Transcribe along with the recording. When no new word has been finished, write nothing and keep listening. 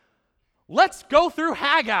let's go through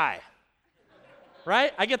Haggai.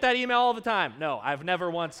 Right? I get that email all the time. No, I've never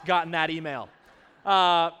once gotten that email.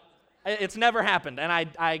 It's never happened, and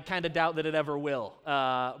I kind of doubt that it ever will.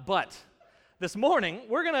 But this morning,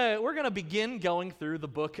 we're gonna begin going through the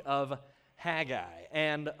book of Haggai,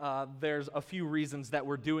 and there's a few reasons that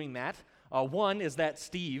we're doing that. One is that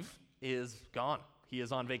Steve is gone. He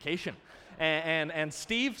is on vacation. And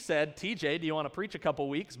Steve said, TJ, do you want to preach a couple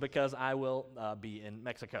weeks? Because I will be in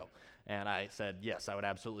Mexico. And I said, yes, I would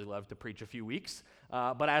absolutely love to preach a few weeks.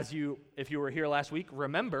 But if you were here last week,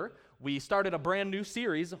 remember, we started a brand new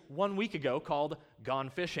series 1 week ago called Gone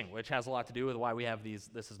Fishing, which has a lot to do with why we have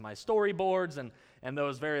this is my storyboards and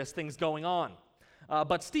those various things going on.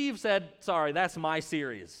 But Steve said, sorry, that's my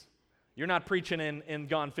series. You're not preaching in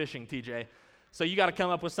Gone Fishing, TJ. So you got to come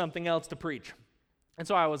up with something else to preach. And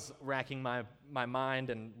so I was racking my mind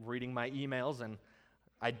and reading my emails, and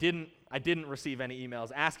I didn't receive any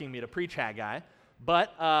emails asking me to preach Haggai,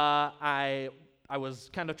 but I was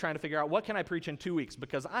kind of trying to figure out what can I preach in 2 weeks,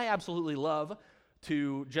 because I absolutely love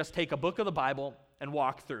to just take a book of the Bible and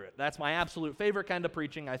walk through it. That's my absolute favorite kind of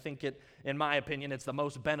preaching. I think in my opinion, it's the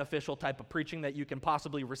most beneficial type of preaching that you can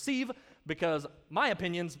possibly receive, because my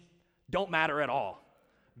opinions don't matter at all.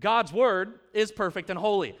 God's word is perfect and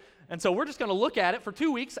holy. And so we're just going to look at it for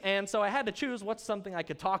 2 weeks, and so I had to choose what's something I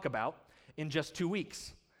could talk about in just 2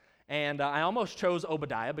 weeks. And I almost chose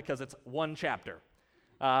Obadiah because it's one chapter,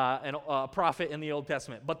 and a prophet in the Old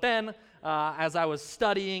Testament. But then, as I was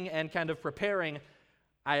studying and kind of preparing,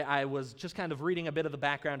 I was just kind of reading a bit of the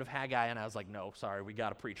background of Haggai, and I was like, no, sorry, we got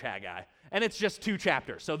to preach Haggai. And it's just 2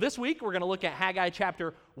 chapters. So this week, we're going to look at Haggai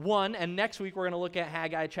chapter 1, and next week, we're going to look at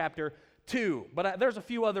Haggai chapter 2. But there's a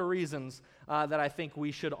few other reasons that I think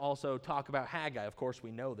we should also talk about Haggai. Of course,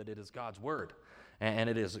 we know that it is God's word, and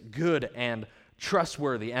it is good and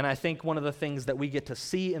trustworthy. And I think one of the things that we get to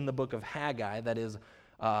see in the book of Haggai that is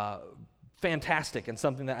fantastic, and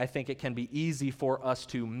something that I think it can be easy for us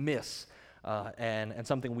to miss, and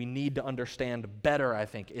something we need to understand better, I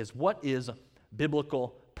think, is what is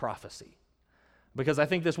biblical prophecy. Because I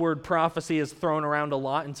think this word prophecy is thrown around a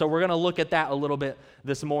lot, and so we're going to look at that a little bit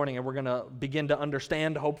this morning, and we're going to begin to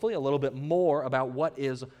understand, hopefully, a little bit more about what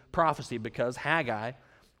is prophecy, because Haggai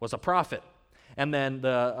was a prophet. And then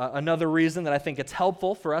another reason that I think it's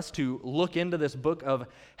helpful for us to look into this book of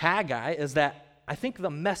Haggai is that I think the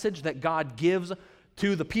message that God gives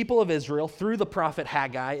to the people of Israel through the prophet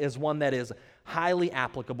Haggai is one that is highly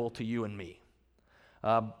applicable to you and me.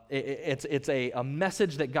 It's a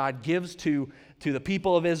message that God gives to the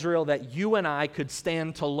people of Israel that you and I could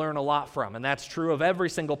stand to learn a lot from. And that's true of every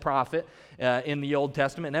single prophet in the Old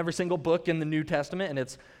Testament and every single book in the New Testament. And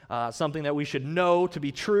it's something that we should know to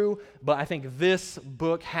be true. But I think this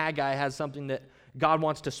book, Haggai, has something that God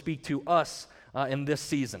wants to speak to us in this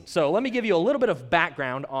season. So let me give you a little bit of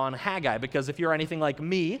background on Haggai, because if you're anything like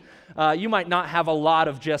me, you might not have a lot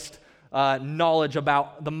of just knowledge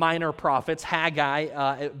about the minor prophets,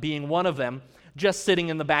 Haggai being one of them, just sitting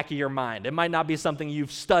in the back of your mind. It might not be something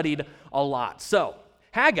you've studied a lot. So,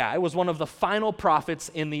 Haggai was one of the final prophets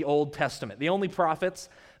in the Old Testament. The only prophets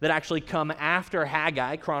that actually come after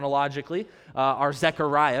Haggai chronologically are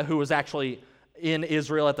Zechariah, who was actually in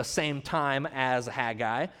Israel at the same time as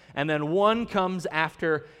Haggai, and then one comes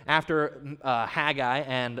after Haggai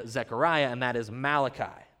and Zechariah, and that is Malachi.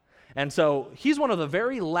 And so he's one of the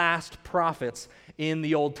very last prophets in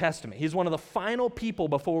the Old Testament. He's one of the final people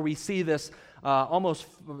before we see this almost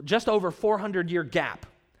just over 400-year gap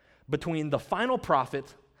between the final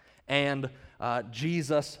prophet and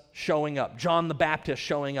Jesus showing up, John the Baptist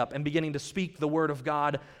showing up and beginning to speak the word of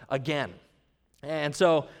God again. And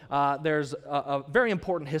so there's a very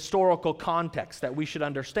important historical context that we should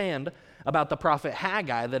understand about the prophet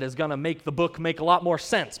Haggai that is going to make the book make a lot more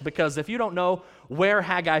sense, because if you don't know where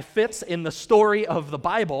Haggai fits in the story of the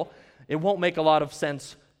Bible, it won't make a lot of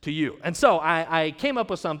sense to you. And so I came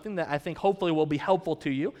up with something that I think hopefully will be helpful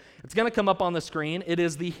to you. It's going to come up on the screen. It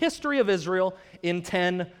is the history of Israel in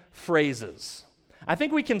 10 phrases. I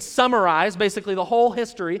think we can summarize basically the whole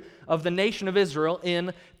history of the nation of Israel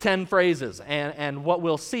in 10 phrases. And what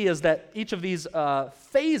we'll see is that each of these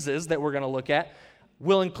phases that we're going to look at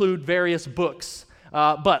will include various books.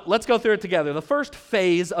 But let's go through it together. The first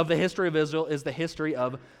phase of the history of Israel is the history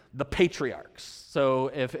of the patriarchs.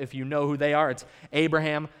 So if you know who they are, it's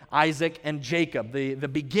Abraham, Isaac, and Jacob, the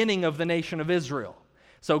beginning of the nation of Israel.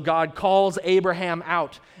 So God calls Abraham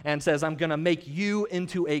out and says, I'm going to make you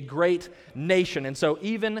into a great nation. And so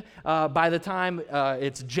even by the time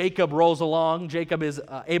it's Jacob rolls along, Jacob is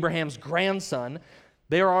Abraham's grandson,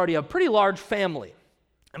 they are already a pretty large family.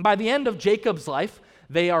 And by the end of Jacob's life,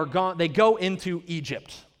 they go into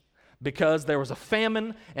Egypt. because there was a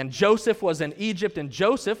famine, and Joseph was in Egypt, and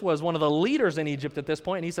Joseph was one of the leaders in Egypt at this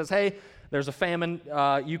point, and he says, hey, there's a famine,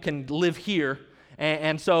 you can live here.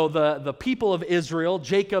 And so the people of Israel,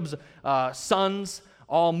 Jacob's sons,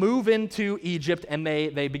 all move into Egypt, and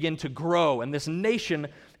they begin to grow, and this nation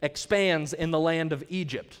expands in the land of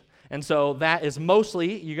Egypt. And so that is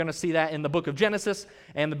mostly, you're going to see that in the book of Genesis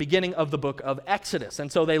and the beginning of the book of Exodus. And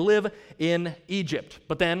so they live in Egypt.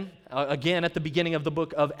 But then, again, at the beginning of the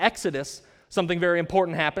book of Exodus, something very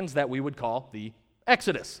important happens that we would call the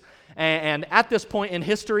Exodus. And at this point in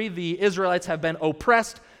history, the Israelites have been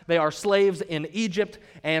oppressed. They are slaves in Egypt.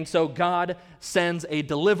 And so God sends a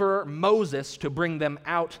deliverer, Moses, to bring them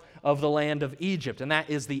out of the land of Egypt. And that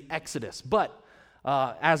is the Exodus. But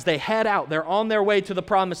as they head out, they're on their way to the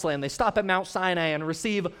Promised Land. They stop at Mount Sinai and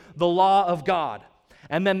receive the law of God.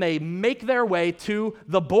 And then they make their way to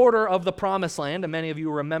the border of the Promised Land. And many of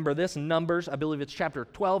you remember this, Numbers, I believe it's chapter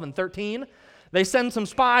 12 and 13. They send some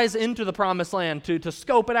spies into the Promised Land to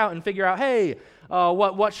scope it out and figure out, hey,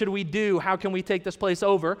 what should we do? How can we take this place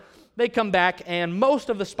over? They come back, and most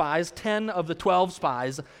of the spies, 10 of the 12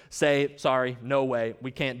 spies, say, sorry, no way,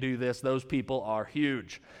 we can't do this. Those people are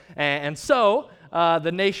huge. And so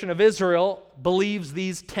the nation of Israel believes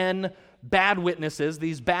these 10 bad witnesses,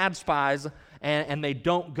 these bad spies, and they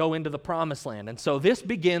don't go into the Promised Land. And so this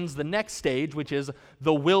begins the next stage, which is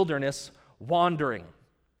the wilderness wandering.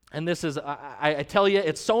 And this is, I tell you,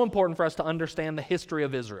 it's so important for us to understand the history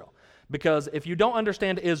of Israel. Because if you don't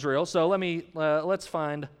understand Israel, so let's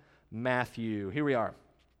find Matthew. Here we are.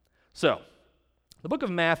 So, the book of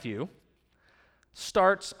Matthew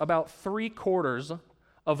starts about 3/4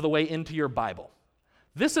 of the way into your Bible.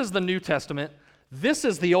 This is the New Testament. This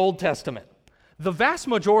is the Old Testament. The vast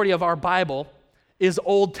majority of our Bible is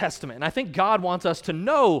Old Testament. And I think God wants us to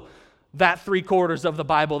know that 3/4 of the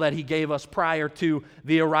Bible that he gave us prior to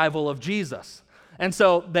the arrival of Jesus. And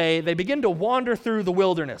so they begin to wander through the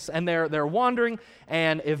wilderness, and they're wandering,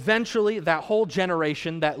 and eventually that whole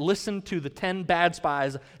generation that listened to the 10 bad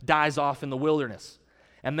spies dies off in the wilderness.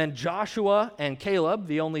 And then Joshua and Caleb,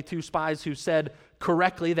 the only 2 spies who said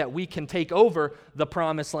correctly that we can take over the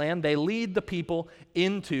Promised Land, they lead the people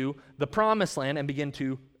into the Promised Land and begin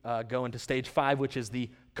to go into stage 5, which is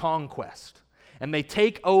the conquest. And they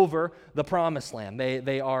take over the Promised Land.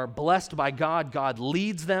 They are blessed by God. God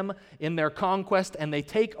leads them in their conquest, and they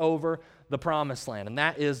take over the Promised Land. And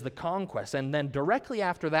that is the conquest. And then directly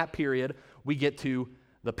after that period, we get to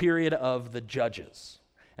the period of the Judges.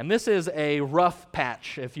 And this is a rough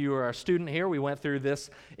patch. If you are a student here, we went through this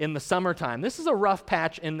in the summertime. This is a rough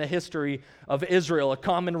patch in the history of Israel. A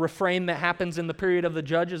common refrain that happens in the period of the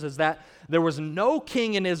Judges is that there was no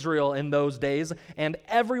king in Israel in those days, and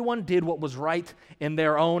everyone did what was right in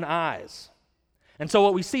their own eyes. And so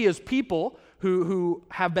what we see is people who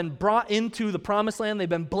have been brought into the Promised Land. They've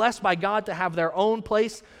been blessed by God to have their own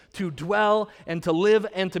place to dwell and to live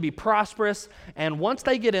and to be prosperous. And once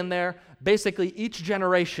they get in there, basically each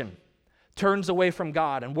generation turns away from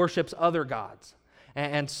God and worships other gods.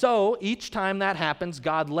 And so each time that happens,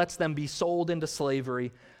 God lets them be sold into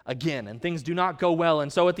slavery again, and things do not go well.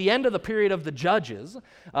 And so at the end of the period of the Judges,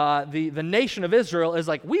 the nation of Israel is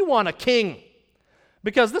like, we want a king.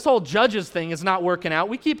 Because this whole Judges thing is not working out.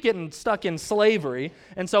 We keep getting stuck in slavery.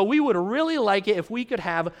 And so we would really like it if we could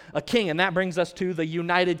have a king. And that brings us to the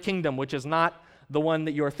United Kingdom, which is not the one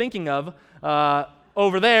that you're thinking of.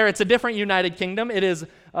 Over there, it's a different United Kingdom. It is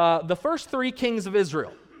the first 3 kings of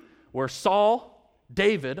Israel were Saul,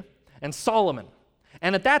 David, and Solomon.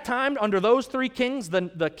 And at that time, under those 3 kings,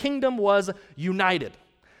 the kingdom was united.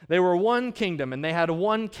 They were one kingdom, and they had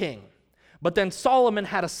one king. But then Solomon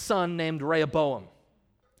had a son named Rehoboam.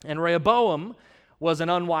 And Rehoboam was an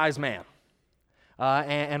unwise man.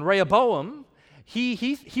 And Rehoboam,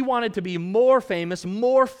 he wanted to be more famous,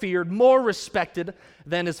 more feared, more respected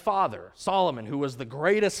than his father, Solomon, who was the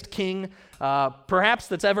greatest king perhaps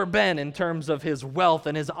that's ever been in terms of his wealth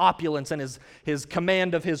and his opulence and his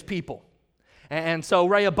command of his people. And so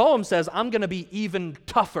Rehoboam says, I'm going to be even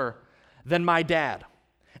tougher than my dad.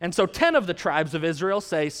 And so 10 of the tribes of Israel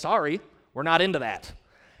say, sorry, we're not into that.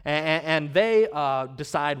 And they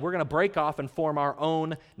decide we're going to break off and form our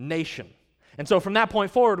own nation. And so from that point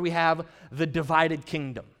forward, we have the divided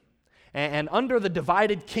kingdom. And under the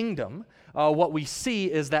divided kingdom, what we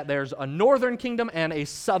see is that there's a northern kingdom and a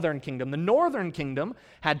southern kingdom. The northern kingdom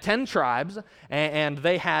had 10 tribes, and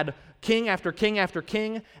they had king after king after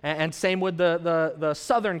king, and same with the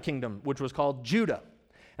southern kingdom, which was called Judah.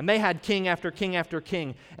 And they had king after king after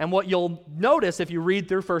king. And what you'll notice if you read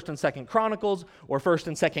through 1st and 2nd Chronicles or 1st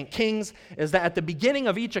and 2nd Kings is that at the beginning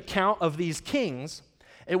of each account of these kings,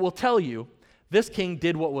 it will tell you this king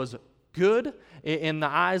did what was good in the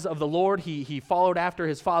eyes of the Lord. He followed after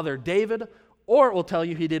his father David, or it will tell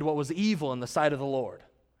you he did what was evil in the sight of the Lord.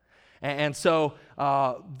 And so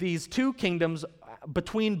these two kingdoms,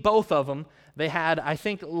 between both of them, they had, I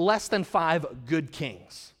think, less than 5 good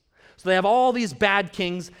kings. So they have all these bad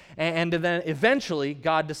kings, and then eventually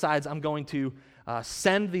God decides, I'm going to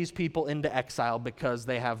send these people into exile because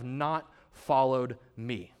they have not followed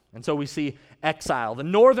me. And so we see exile. The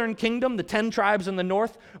northern kingdom, the 10 tribes in the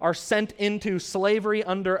north, are sent into slavery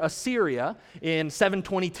under Assyria in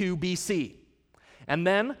 722 BC. And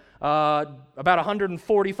then, about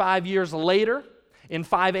 145 years later, in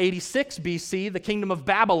 586 BC, the kingdom of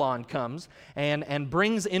Babylon comes and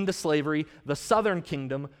brings into slavery the southern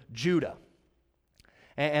kingdom, Judah.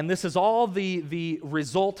 And this is all the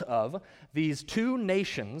result of these two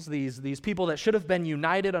nations, these people that should have been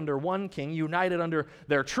united under one king, united under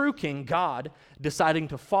their true king, God, deciding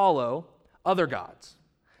to follow other gods.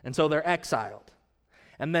 And so they're exiled.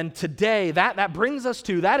 And then today, that brings us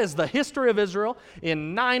to, that is the history of Israel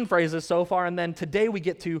in 9 phrases so far. And then today we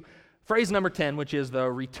get to phrase number 10, which is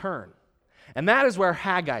the return. And that is where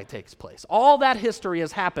Haggai takes place. All that history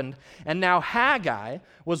has happened, and now Haggai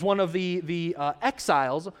was one of the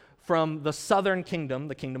exiles from the southern kingdom,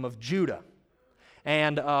 the kingdom of Judah.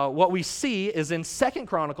 And what we see is in 2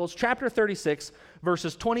 Chronicles chapter 36,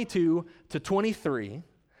 verses 22 to 23,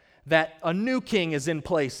 that a new king is in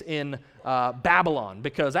place in Babylon,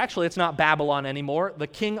 because actually it's not Babylon anymore. The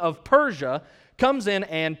king of Persia comes in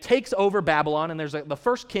and takes over Babylon, and there's the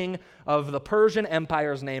first king of the Persian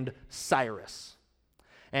Empire is named Cyrus.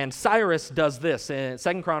 And Cyrus does this in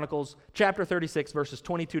 2 Chronicles chapter 36, verses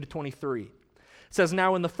 22 to 23. It says,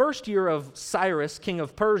 "Now in the first year of Cyrus, king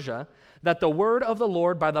of Persia, that the word of the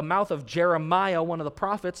Lord by the mouth of Jeremiah, one of the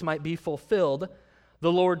prophets, might be fulfilled,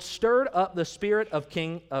 the Lord stirred up the spirit of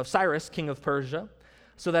Cyrus, king of Persia,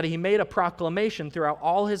 so that he made a proclamation throughout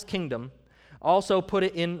all his kingdom, also put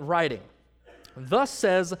it in writing. Thus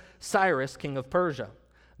says Cyrus, king of Persia,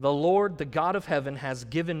 the Lord, the God of heaven, has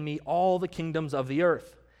given me all the kingdoms of the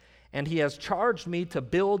earth, and he has charged me to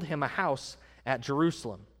build him a house at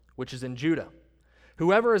Jerusalem, which is in Judah.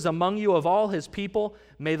 Whoever is among you of all his people,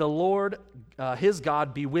 may the Lord, his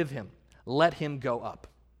God, be with him. Let him go up."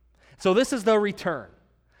 So this is the return.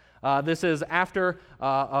 This is after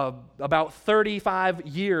about 35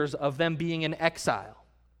 years of them being in exile.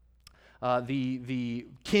 The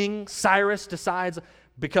king, Cyrus, decides,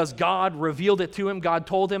 because God revealed it to him, God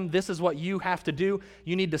told him, this is what you have to do.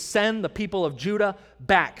 You need to send the people of Judah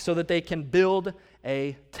back so that they can build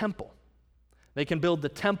a temple. They can build the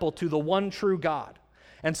temple to the one true God.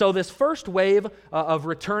 And so this first wave of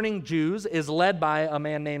returning Jews is led by a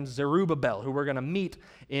man named Zerubbabel, who we're going to meet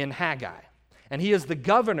in Haggai. And he is the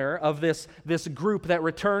governor of this group that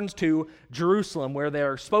returns to Jerusalem, where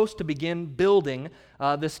they're supposed to begin building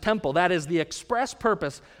this temple. That is the express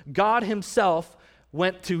purpose. God himself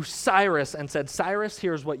went to Cyrus and said, "Cyrus,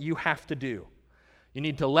 here's what you have to do. You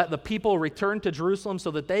need to let the people return to Jerusalem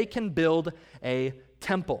so that they can build a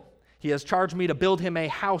temple. He has charged me to build him a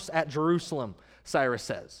house at Jerusalem," Cyrus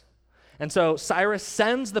says. And so Cyrus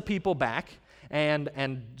sends the people back,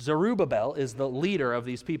 and Zerubbabel is the leader of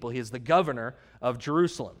these people. He is the governor of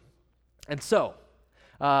Jerusalem. And so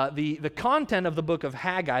the content of the book of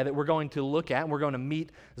Haggai that we're going to look at, and we're going to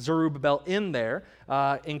meet Zerubbabel in there,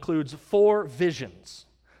 includes 4 visions.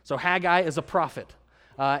 So Haggai is a prophet.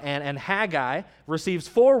 And Haggai receives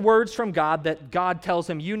 4 words from God that God tells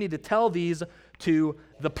him, you need to tell these to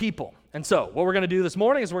the people. And so what we're going to do this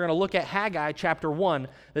morning is we're going to look at Haggai chapter 1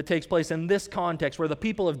 that takes place in this context, where the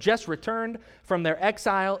people have just returned from their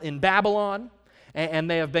exile in Babylon, and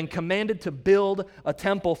they have been commanded to build a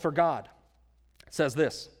temple for God. It says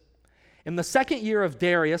this: "In the 2nd year of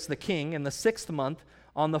Darius the king, in the 6th month,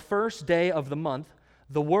 on the 1st day of the month,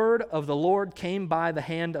 the word of the Lord came by the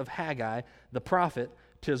hand of Haggai the prophet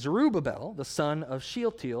to Zerubbabel, the son of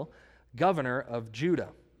Shealtiel, governor of Judah,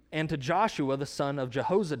 and to Joshua, the son of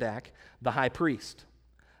Jehozadak, the high priest.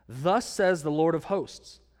 Thus says the Lord of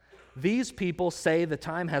hosts, these people say the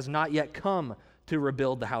time has not yet come to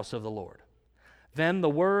rebuild the house of the Lord. Then the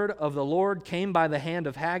word of the Lord came by the hand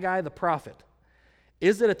of Haggai the prophet.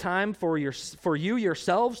 Is it a time for you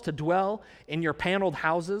yourselves to dwell in your paneled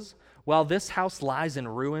houses, while this house lies in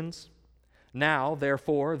ruins? Now,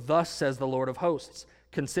 therefore, thus says the Lord of hosts,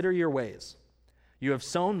 consider your ways. You have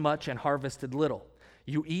sown much and harvested little.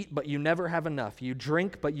 You eat, but you never have enough. You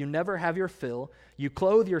drink, but you never have your fill. You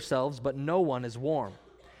clothe yourselves, but no one is warm.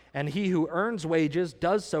 And he who earns wages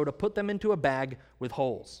does so to put them into a bag with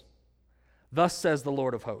holes. Thus says the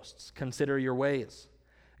Lord of hosts, consider your ways.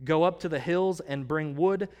 Go up to the hills and bring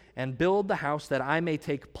wood and build the house that I may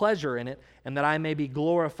take pleasure in it and that I may be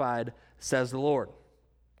glorified, says the Lord.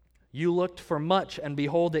 You looked for much, and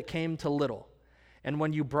behold, it came to little. And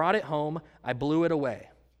when you brought it home, I blew it away.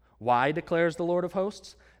 Why, declares the Lord of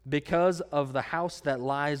hosts? Because of the house that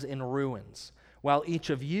lies in ruins, while each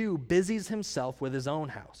of you busies himself with his own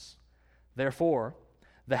house. Therefore,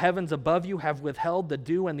 the heavens above you have withheld the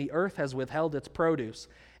dew, and the earth has withheld its produce.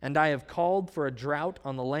 And I have called for a drought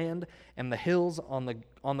on the land, and the hills on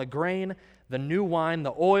the grain, the new wine,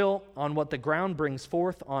 the oil, on what the ground brings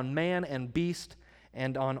forth, on man and beast,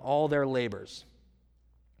 and on all their labors.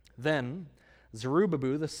 Then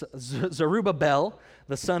Zerubbabel,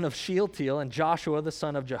 the son of Shealtiel, and Joshua, the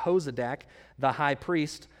son of Jehozadak, the high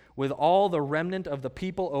priest, with all the remnant of the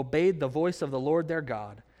people, obeyed the voice of the Lord their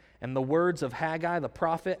God, and the words of Haggai the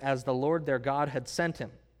prophet, as the Lord their God had sent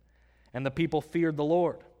him. And the people feared the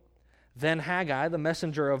Lord. Then Haggai, the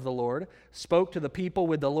messenger of the Lord, spoke to the people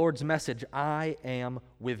with the Lord's message, I am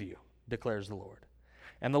with you, declares the Lord.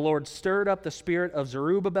 And the Lord stirred up the spirit of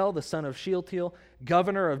Zerubbabel, the son of Shealtiel,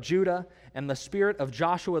 governor of Judah, and the spirit of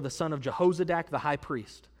Joshua, the son of Jehozadak, the high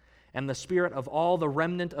priest, and the spirit of all the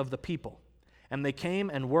remnant of the people. And they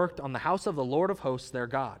came and worked on the house of the Lord of hosts, their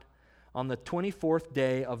God, on the 24th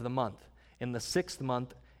day of the month, in the 6th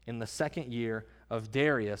month, in the 2nd year of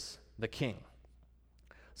Darius the king.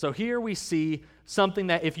 So here we see something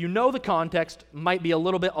that, if you know the context, might be a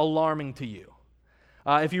little bit alarming to you.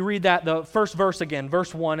 If you read that, the first verse again,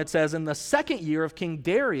 verse 1, it says, in the 2nd year of King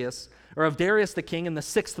Darius, or of Darius the king, in the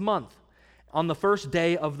 6th month, on the 1st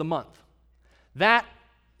day of the month. That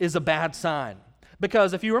is a bad sign.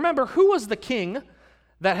 Because if you remember, who was the king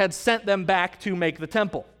that had sent them back to make the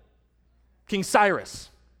temple? King Cyrus.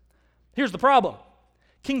 Here's the problem.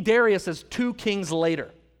 King Darius is 2 kings later.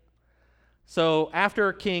 So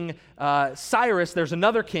after King Cyrus, there's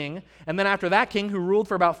another king, and then after that king, who ruled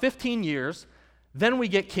for about 15 years, then we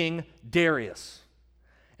get King Darius.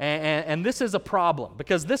 And this is a problem,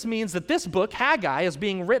 because this means that this book, Haggai, is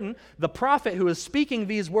being written. The prophet who is speaking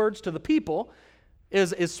these words to the people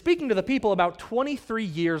is speaking to the people about 23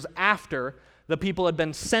 years after the people had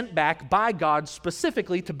been sent back by God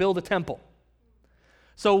specifically to build a temple.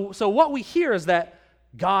 So what we hear is that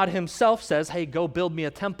God himself says, hey, go build me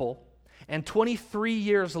a temple. And 23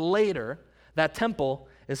 years later, that temple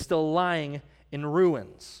is still lying in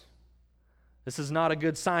ruins. This is not a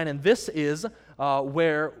good sign, and this is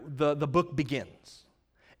where the book begins,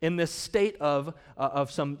 in this state of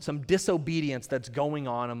some disobedience that's going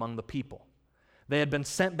on among the people. They had been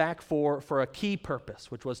sent back for a key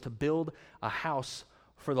purpose, which was to build a house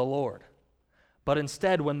for the Lord. But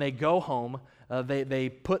instead, when they go home, they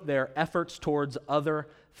put their efforts towards other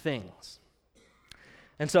things.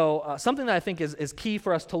 And so something that I think is key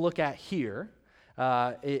for us to look at here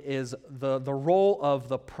is the role of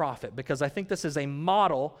the prophet, because I think this is a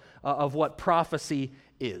model of what prophecy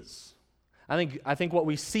is. I think what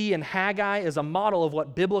we see in Haggai is a model of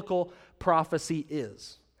what biblical prophecy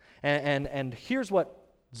is. And here's what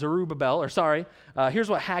here's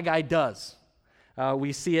what Haggai does.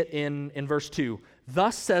 We see it in verse 2.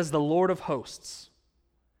 Thus says the Lord of hosts.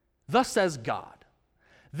 Thus says God.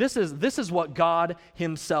 This is what God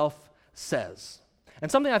himself says. And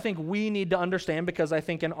something I think we need to understand, because I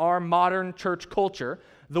think in our modern church culture,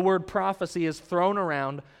 the word prophecy is thrown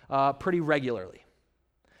around pretty regularly.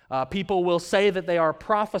 People will say that they are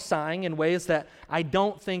prophesying in ways that I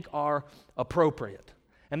don't think are appropriate.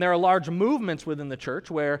 And there are large movements within the church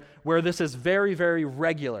where this is very, very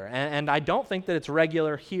regular. And I don't think that it's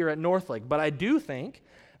regular here at Northlake, but I do think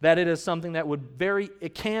that it is something that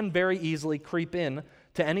it can very easily creep in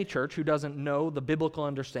to any church who doesn't know the biblical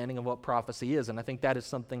understanding of what prophecy is. And I think that is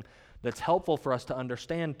something that's helpful for us to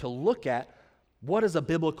understand, to look at what is a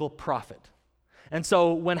biblical prophet. And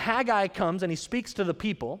so when Haggai comes and he speaks to the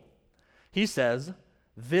people, he says,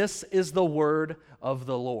 this is the word of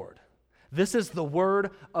the Lord. This is the word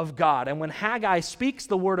of God. And when Haggai speaks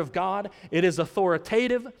the word of God, it is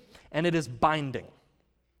authoritative and it is binding.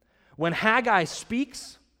 When Haggai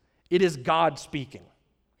speaks, it is God speaking.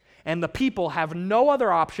 And the people have no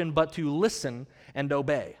other option but to listen and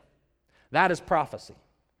obey. That is prophecy.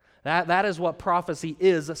 That is what prophecy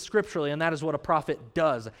is scripturally, and that is what a prophet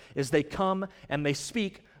does, is they come and they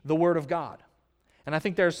speak the word of God. And I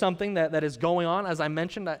think there's something that is going on, as I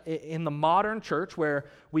mentioned, in the modern church, where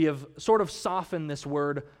we have sort of softened this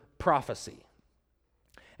word prophecy.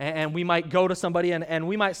 And we might go to somebody and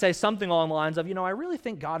we might say something along the lines of, I really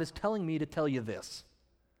think God is telling me to tell you this.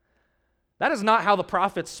 That is not how the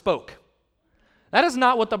prophets spoke. That is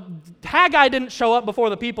not what Haggai didn't show up before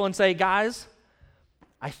the people and say, guys,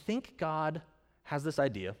 I think God has this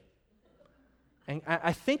idea. And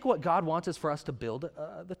I think what God wants is for us to build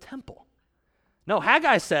the temple. No,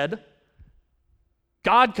 Haggai said,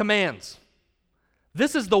 God commands.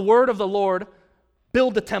 This is the word of the Lord,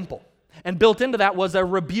 build the temple. And built into that was a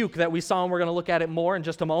rebuke that we saw, and we're going to look at it more in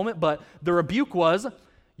just a moment. But the rebuke was,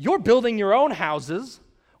 you're building your own houses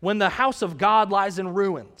when the house of God lies in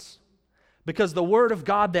ruins. Because the word of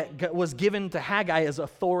God that was given to Haggai is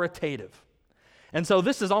authoritative. And so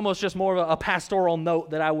this is almost just more of a pastoral note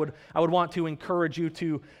that I would want to encourage you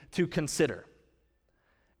to consider.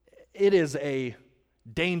 It is a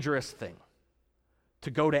dangerous thing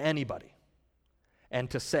to go to anybody and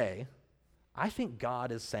to say, I think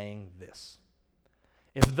God is saying this.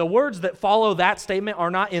 If the words that follow that statement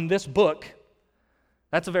are not in this book,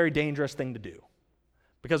 that's a very dangerous thing to do.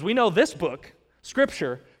 Because we know this book,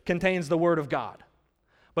 Scripture, contains the Word of God.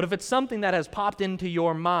 But if it's something that has popped into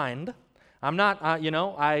your mind, I'm not,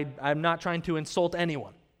 I'm not trying to insult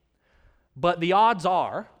anyone. But the odds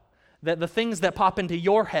are that the things that pop into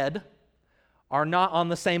your head are not on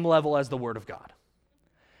the same level as the Word of God.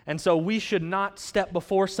 And so we should not step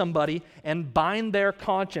before somebody and bind their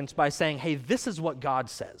conscience by saying, hey, this is what God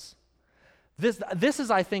says. This is,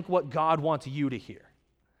 I think, what God wants you to hear.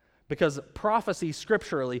 Because prophecy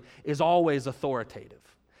scripturally is always authoritative.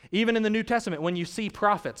 Even in the New Testament, when you see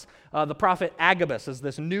prophets, the prophet Agabus is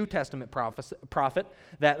this New Testament prophet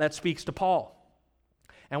that speaks to Paul.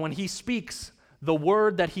 And when he speaks, the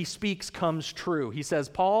word that he speaks comes true. He says,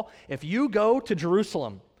 Paul, if you go to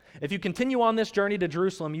Jerusalem, if you continue on this journey to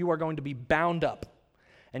Jerusalem, you are going to be bound up,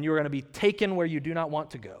 and you are going to be taken where you do not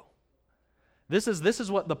want to go. This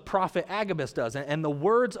is what the prophet Agabus does, and the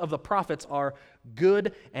words of the prophets are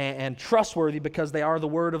good and trustworthy because they are the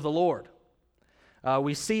word of the Lord.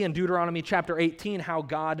 We see in Deuteronomy chapter 18 how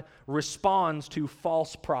God responds to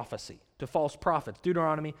false prophecy, to false prophets.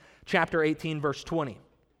 Deuteronomy chapter 18, verse 20.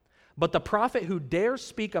 But the prophet who dares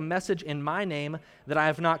speak a message in my name that I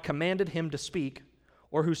have not commanded him to speak,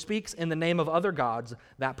 or who speaks in the name of other gods,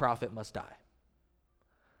 that prophet must die.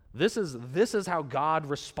 This is how God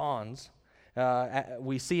responds.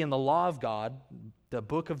 We see in the law of God, the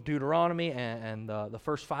book of Deuteronomy and the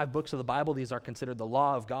first 5 books of the Bible, these are considered the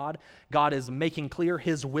law of God. God is making clear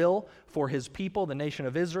his will for his people, the nation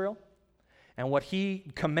of Israel. And what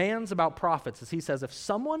he commands about prophets is he says, if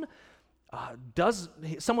someone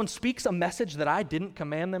speaks a message that I didn't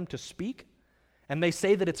command them to speak, and they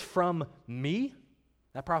say that it's from me,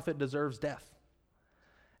 that prophet deserves death.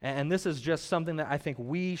 And this is just something that I think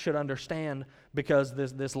we should understand because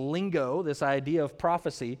this lingo, this idea of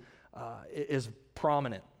prophecy is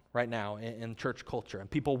prominent right now in church culture.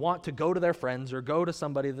 And people want to go to their friends or go to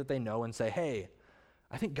somebody that they know and say, hey,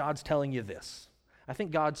 I think God's telling you this. I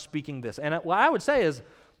think God's speaking this. And what I would say is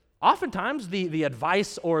oftentimes the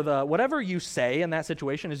advice or the whatever you say in that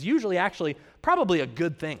situation is usually actually probably a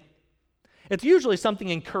good thing. It's usually something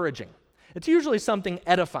encouraging. It's usually something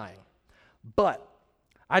edifying. But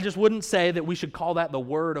I just wouldn't say that we should call that the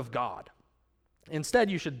word of God. Instead,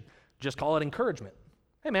 you should just call it encouragement.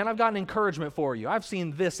 Hey man, I've got an encouragement for you. I've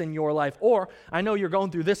seen this in your life. Or I know you're going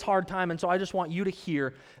through this hard time, and so I just want you to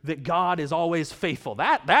hear that God is always faithful.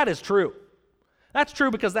 That is true. That's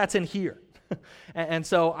true because that's in here. And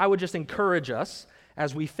so I would just encourage us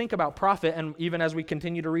as we think about prophet, and even as we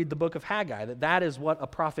continue to read the book of Haggai, that is what a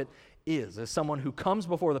prophet is someone who comes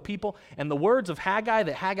before the people. And the words of Haggai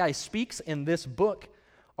that Haggai speaks in this book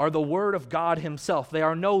are the word of God himself. They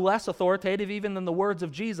are no less authoritative even than the words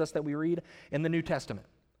of Jesus that we read in the New Testament,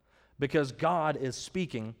 because God is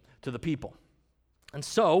speaking to the people. And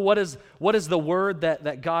so what is the word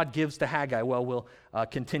that God gives to Haggai? Well, we'll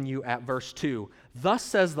continue at verse 2. Thus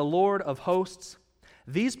says the Lord of hosts,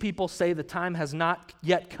 these people say the time has not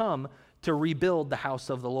yet come to rebuild the house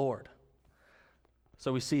of the Lord.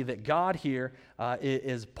 So we see that God here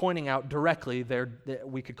is pointing out directly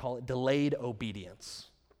we could call it delayed obedience.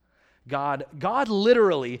 God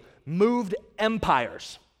literally moved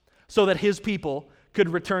empires so that his people could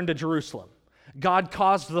return to Jerusalem. God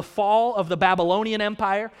caused the fall of the Babylonian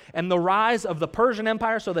Empire and the rise of the Persian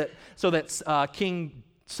Empire so that King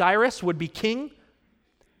Cyrus would be king,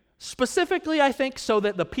 specifically, I think, so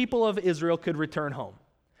that the people of Israel could return home.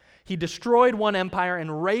 He destroyed one empire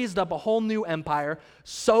and raised up a whole new empire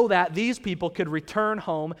so that these people could return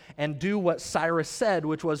home and do what Cyrus said,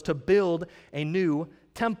 which was to build a new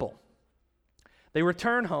temple. They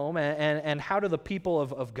return home, and how do the people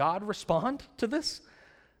of God respond to this?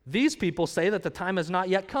 These people say that the time has not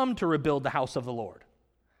yet come to rebuild the house of the Lord.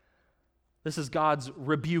 This is God's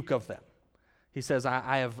rebuke of them. He says,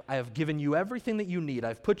 I have given you everything that you need.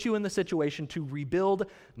 I've put you in the situation to rebuild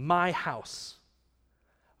my house.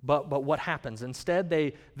 But what happens? Instead,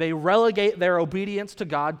 they relegate their obedience to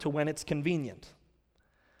God to when it's convenient.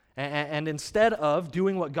 And instead of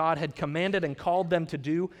doing what God had commanded and called them to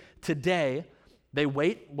do today, they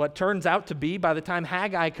wait what turns out to be, by the time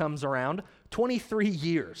Haggai comes around, 23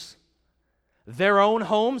 years. Their own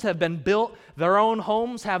homes have been built. Their own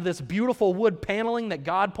homes have this beautiful wood paneling that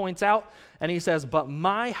God points out. And he says, but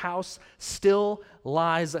my house still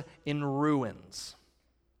lies in ruins.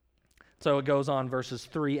 So it goes on, verses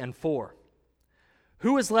 3 and 4.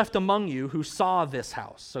 Who is left among you who saw this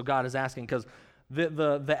house? So God is asking, because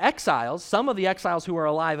the exiles, some of the exiles who are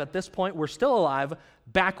alive at this point were still alive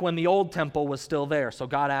back when the old temple was still there. So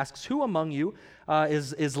God asks, who among you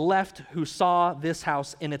is left who saw this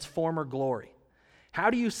house in its former glory? How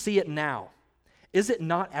do you see it now? Is it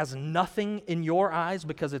not as nothing in your eyes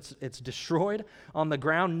because it's destroyed on the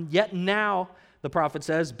ground? Yet now, the prophet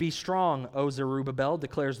says, be strong, O Zerubbabel,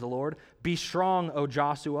 declares the Lord. Be strong, O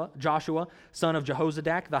Joshua, son of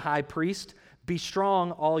Jehozadak, the high priest. Be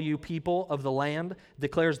strong, all you people of the land,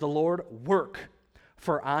 declares the Lord. Work,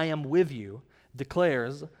 for I am with you,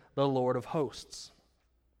 declares the Lord of hosts.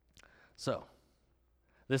 So,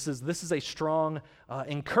 this is a strong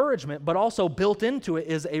encouragement, but also built into it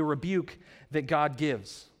is a rebuke that God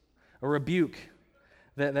gives. A rebuke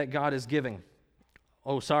that God is giving.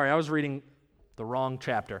 Oh, sorry, I was reading the wrong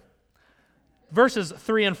chapter. Verses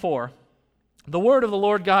 3 and 4. The word of the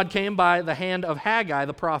Lord God came by the hand of Haggai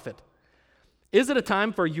the prophet. Is it a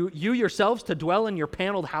time for you yourselves to dwell in your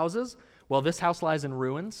paneled houses? Well, this house lies in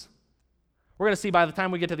ruins. We're going to see by the time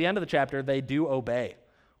we get to the end of the chapter, they do obey,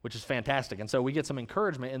 which is fantastic. And so we get some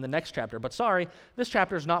encouragement in the next chapter. But sorry, this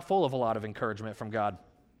chapter is not full of a lot of encouragement from God.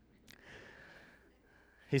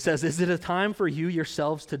 He says, is it a time for you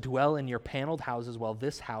yourselves to dwell in your paneled houses while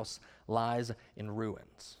this house lies in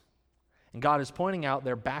ruins? And God is pointing out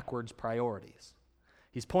their backwards priorities.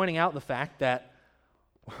 He's pointing out the fact that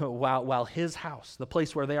while his house, the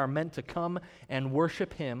place where they are meant to come and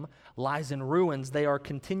worship him, lies in ruins, they are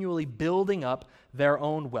continually building up their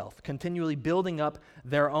own wealth, continually building up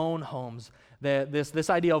their own homes. This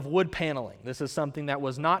idea of wood paneling, this is something that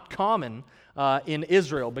was not common in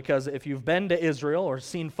Israel, because if you've been to Israel or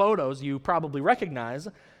seen photos, you probably recognize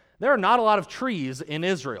there are not a lot of trees in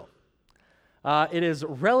Israel. It is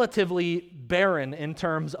relatively barren in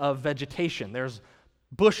terms of vegetation. There's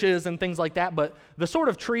bushes and things like that, but the sort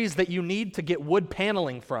of trees that you need to get wood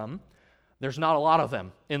paneling from, there's not a lot of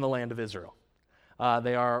them in the land of Israel.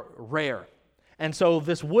 They are rare. And so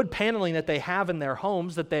this wood paneling that they have in their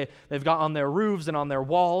homes, that they've got on their roofs and on their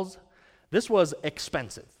walls, this was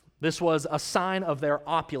expensive. This was a sign of their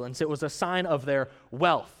opulence. It was a sign of their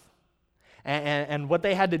wealth. And what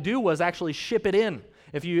they had to do was actually ship it in.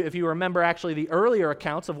 If you remember actually the earlier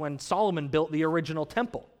accounts of when Solomon built the original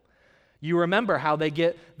temple, you remember how they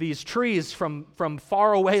get these trees from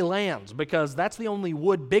faraway lands, because that's the only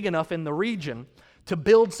wood big enough in the region to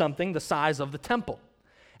build something the size of the temple.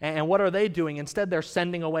 And what are they doing? Instead, they're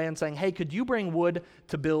sending away and saying, hey, could you bring wood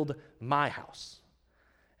to build my house?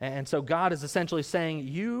 And so God is essentially saying,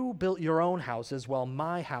 you built your own houses while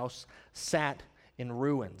my house sat in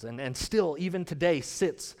ruins, and still, even today,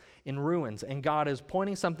 sits in ruins. And God is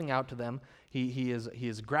pointing something out to them. He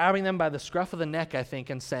is grabbing them by the scruff of the neck, I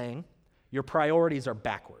think, and saying, your priorities are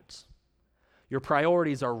backwards. Your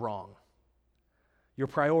priorities are wrong. Your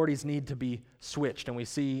priorities need to be switched. And we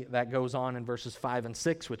see that goes on in verses 5 and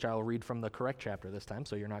 6, which I will read from the correct chapter this time,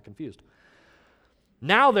 so you're not confused.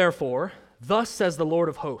 Now, therefore, thus says the Lord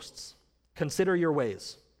of hosts, consider your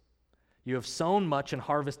ways. You have sown much and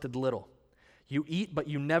harvested little. You eat, but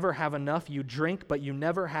you never have enough. You drink, but you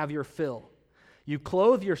never have your fill. You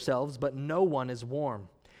clothe yourselves, but no one is warm.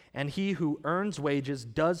 And he who earns wages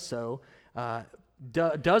does so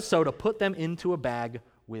to put them into a bag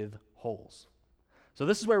with holes. So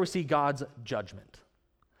this is where we see God's judgment.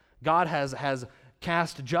 God has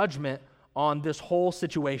cast judgment on this whole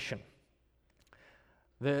situation.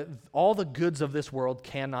 All the goods of this world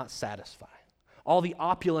cannot satisfy. All the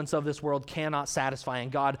opulence of this world cannot satisfy,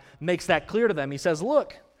 and God makes that clear to them. He says,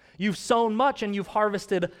 look, you've sown much and you've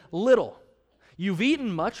harvested little. You've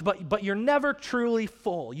eaten much, but you're never truly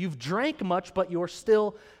full. You've drank much, but you're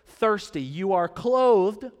still thirsty. You are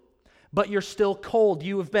clothed, but you're still cold.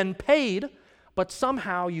 You have been paid, but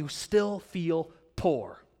somehow you still feel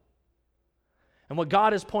poor. And what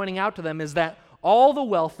God is pointing out to them is that all the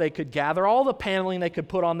wealth they could gather, all the paneling they could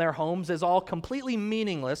put on their homes is all completely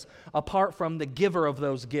meaningless apart from the giver of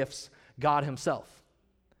those gifts, God himself.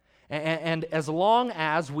 And as long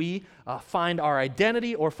as we find our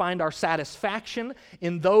identity or find our satisfaction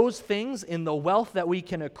in those things, in the wealth that we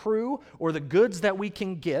can accrue or the goods that we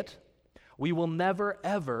can get, we will never,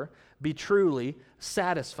 ever be truly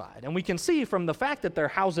satisfied. And we can see from the fact that their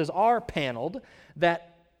houses are paneled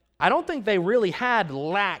that I don't think they really had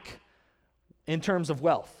lack in terms of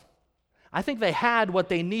wealth. I think they had what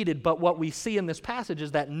they needed, but what we see in this passage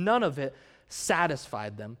is that none of it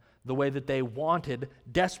satisfied them the way that they wanted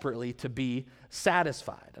desperately to be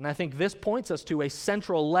satisfied. And I think this points us to a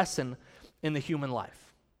central lesson in the human life.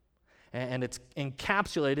 And it's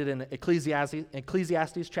encapsulated in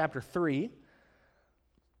Ecclesiastes chapter 3.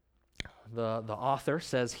 The author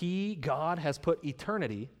says, God has put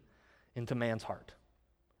eternity into man's heart.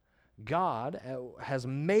 God has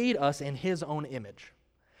made us in his own image.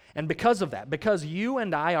 And because of that, because you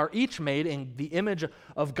and I are each made in the image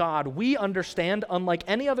of God, we understand, unlike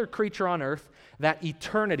any other creature on earth, that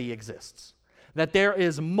eternity exists. That there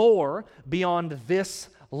is more beyond this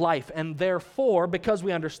life. And therefore, because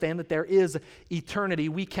we understand that there is eternity,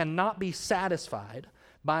 we cannot be satisfied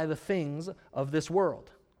by the things of this world.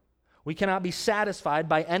 We cannot be satisfied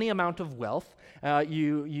by any amount of wealth.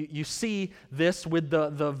 You see this with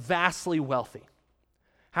the vastly wealthy.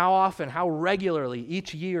 How often, how regularly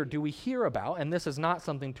each year do we hear about, and this is not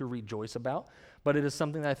something to rejoice about, but it is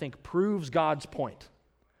something that I think proves God's point,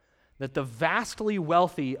 that the vastly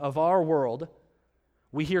wealthy of our world,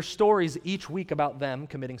 we hear stories each week about them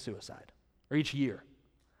committing suicide, or each year.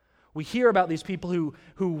 We hear about these people who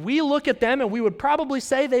we look at them and we would probably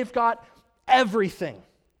say they've got everything.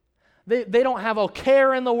 They don't have a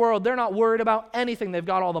care in the world. They're not worried about anything. They've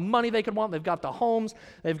got all the money they could want. They've got the homes.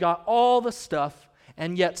 They've got all the stuff.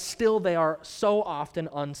 And yet still they are so often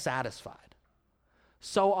unsatisfied.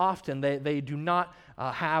 So often they do not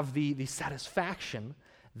have the satisfaction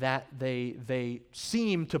that they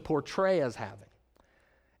seem to portray as having.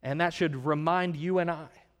 And that should remind you and I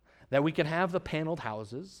that we can have the paneled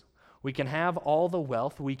houses, we can have all the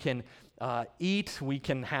wealth, we can eat, we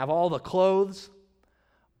can have all the clothes,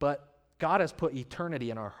 but God has put eternity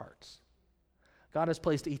in our hearts. God has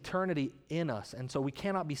placed eternity in us, and so we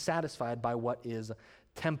cannot be satisfied by what is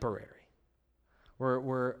temporary.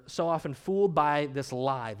 We're so often fooled by this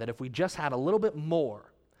lie that if we just had a little bit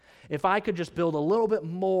more, if I could just build a little bit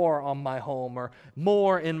more on my home or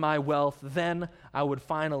more in my wealth, then I would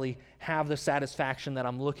finally have the satisfaction that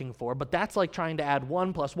I'm looking for. But that's like trying to add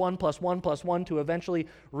 1 + 1 + 1 + 1 to eventually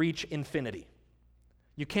reach infinity.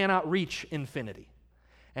 You cannot reach infinity.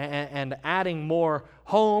 And adding more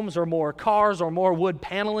homes or more cars or more wood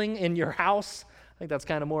paneling in your house, I think that's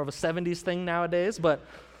kind of more of a 70s thing nowadays, but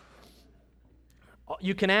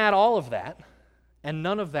you can add all of that, and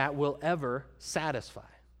none of that will ever satisfy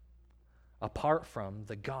apart from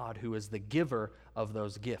the God who is the giver of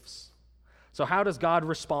those gifts. So how does God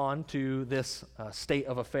respond to this state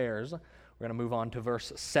of affairs? We're going to move on to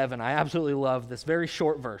verse 7. I absolutely love this very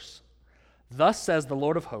short verse. Thus says the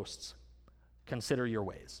Lord of hosts, consider your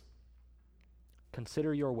ways.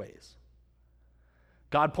 Consider your ways.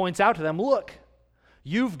 God points out to them, look,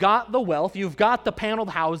 you've got the wealth, you've got the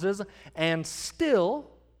paneled houses, and still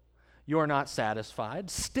you're not satisfied.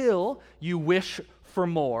 Still you wish for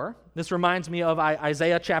more. This reminds me of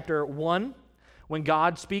Isaiah chapter 1, when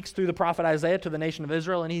God speaks through the prophet Isaiah to the nation of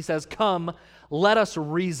Israel, and he says, come, let us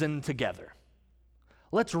reason together.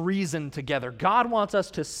 Let's reason together. God wants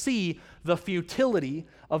us to see the futility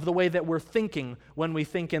of the way that we're thinking when we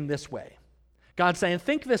think in this way. God's saying,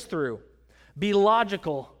 think this through. Be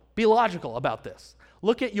logical about this.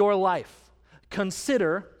 Look at your life.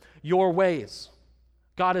 Consider your ways.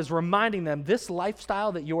 God is reminding them this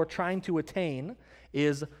lifestyle that you're trying to attain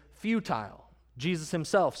is futile. Jesus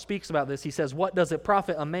himself speaks about this. He says, what does it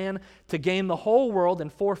profit a man to gain the whole world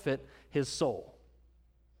and forfeit his soul?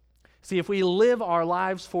 See, if we live our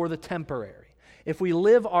lives for the temporary, if we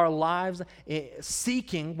live our lives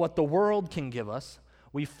seeking what the world can give us,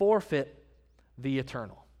 we forfeit the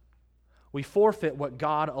eternal. We forfeit what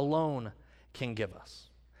God alone can give us.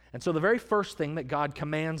 And so the very first thing that God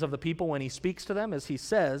commands of the people when he speaks to them is he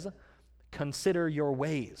says, consider your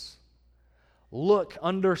ways. Look,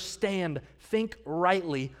 understand, think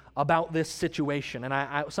rightly about this situation.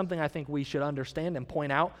 And something I think we should understand and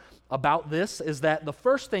point out about this is that the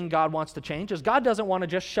first thing God wants to change is God doesn't want to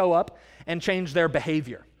just show up and change their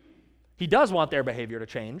behavior. He does want their behavior to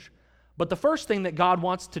change, but the first thing that God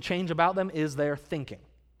wants to change about them is their thinking.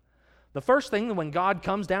 The first thing when God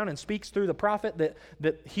comes down and speaks through the prophet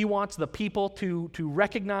that he wants the people to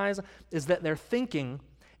recognize is that their thinking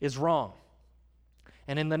is wrong.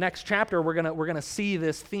 And in the next chapter, we're gonna see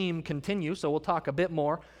this theme continue, so we'll talk a bit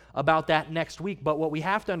more about that next week. But what we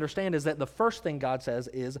have to understand is that the first thing God says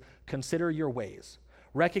is, consider your ways.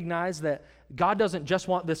 Recognize that God doesn't just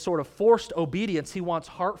want this sort of forced obedience. He wants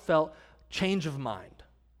heartfelt change of mind.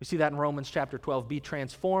 We see that in Romans chapter 12. Be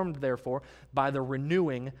transformed, therefore, by the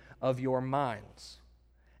renewing of your minds.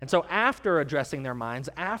 And so after addressing their minds,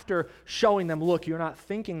 after showing them, look, you're not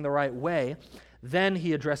thinking the right way, then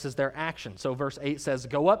he addresses their actions. So verse 8 says,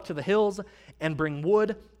 go up to the hills and bring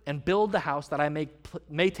wood and build the house that I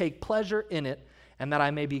may take pleasure in it and that I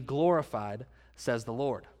may be glorified, says the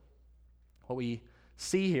Lord. What we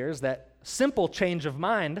see here is that simple change of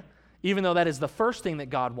mind, even though that is the first thing that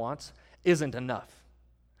God wants, isn't enough.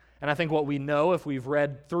 And I think what we know, if we've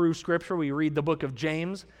read through Scripture, we read the book of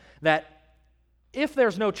James, that if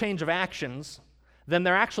there's no change of actions, then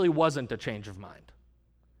there actually wasn't a change of mind.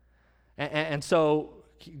 And so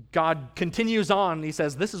God continues on. He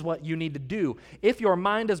says, this is what you need to do. If your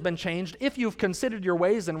mind has been changed, if you've considered your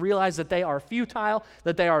ways and realized that they are futile,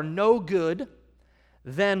 that they are no good,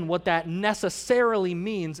 then what that necessarily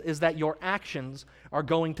means is that your actions are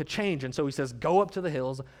going to change. And so he says, go up to the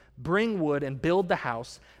hills, bring wood, and build the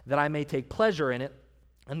house, that I may take pleasure in it,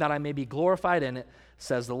 and that I may be glorified in it,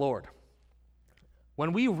 says the Lord.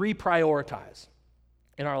 When we reprioritize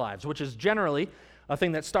in our lives, which is generally a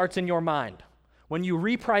thing that starts in your mind, when you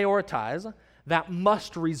reprioritize, that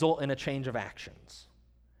must result in a change of actions.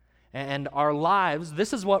 And our lives,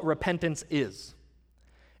 this is what repentance is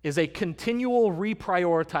a continual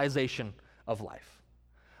reprioritization of life,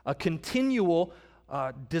 a continual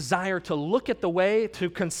desire to look at the way, to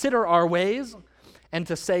consider our ways, and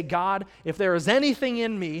to say, God, if there is anything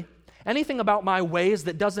in me, anything about my ways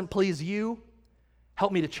that doesn't please you,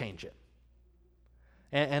 help me to change it.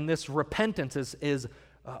 And this repentance is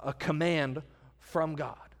a command from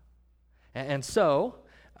God. And so,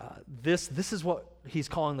 this is what he's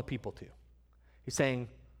calling the people to. He's saying,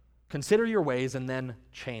 consider your ways and then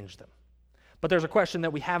change them. But there's a question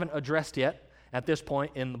that we haven't addressed yet at this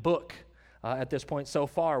point in the book, at this point so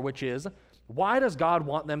far, which is, why does God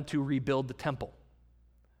want them to rebuild the temple?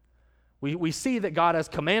 We see that God has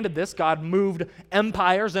commanded this. God moved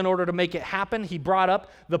empires in order to make it happen. He brought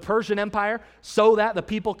up the Persian Empire so that the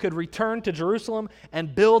people could return to Jerusalem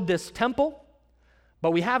and build this temple.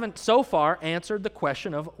 But we haven't so far answered the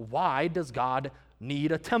question of why does God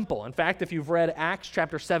need a temple? In fact, if you've read Acts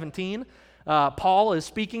chapter 17, Paul is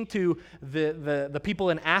speaking to the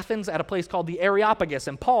people in Athens at a place called the Areopagus.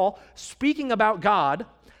 And Paul, speaking about God,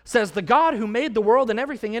 says, the God who made the world and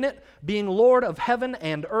everything in it, being Lord of heaven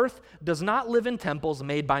and earth, does not live in temples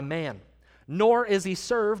made by man, nor is he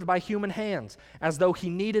served by human hands, as though he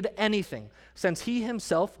needed anything, since he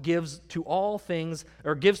himself gives to all things,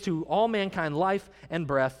 or gives to all mankind life and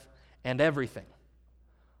breath and everything.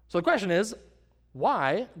 So the question is,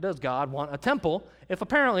 why does God want a temple if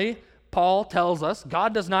apparently Paul tells us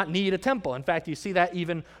God does not need a temple? In fact, you see that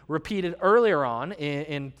even repeated earlier on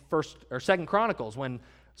in 1st or 2nd Chronicles when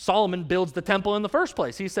Solomon builds the temple in the first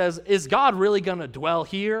place. He says, is God really going to dwell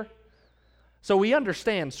here? So we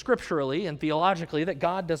understand scripturally and theologically that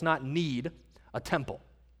God does not need a temple.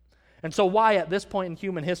 And so why at this point in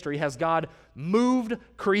human history has God moved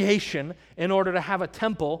creation in order to have a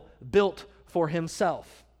temple built for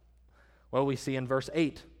himself? Well, we see in verse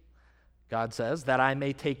 8, God says, that I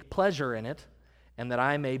may take pleasure in it and that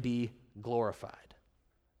I may be glorified.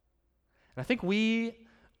 And I think we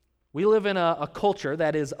live in a culture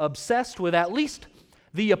that is obsessed with at least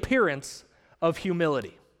the appearance of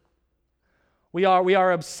humility. We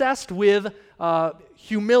are obsessed with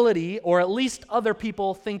humility, or at least other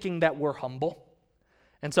people thinking that we're humble.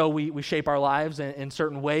 And so we shape our lives in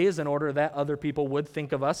certain ways in order that other people would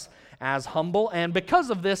think of us as humble. And because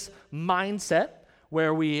of this mindset,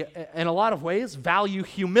 where we, in a lot of ways, value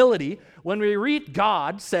humility, when we read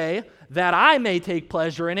God say, that I may take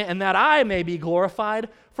pleasure in it and that I may be glorified,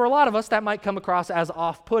 for a lot of us that might come across as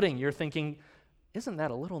off-putting. You're thinking, isn't that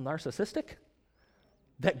a little narcissistic?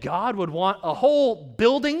 That God would want a whole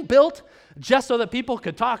building built just so that people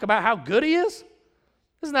could talk about how good he is?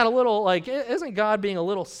 Isn't that a little, isn't God being a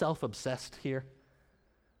little self-obsessed here?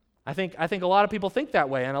 I think a lot of people think that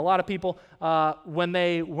way, and a lot of people, when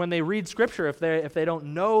they read Scripture, if they don't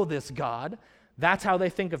know this God, that's how they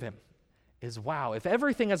think of him. Is, wow, if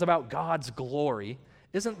everything is about God's glory,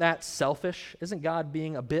 isn't that selfish? Isn't God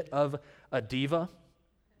being a bit of a diva?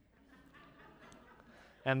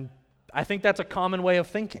 And I think that's a common way of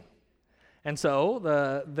thinking. And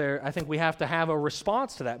so I think we have to have a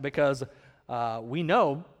response to that, because we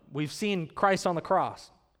know, we've seen Christ on the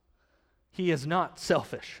cross. He is not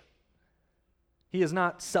selfish. He is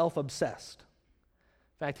not self-obsessed.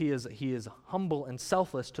 In fact, he is humble and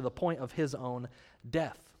selfless to the point of his own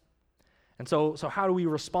death. And so how do we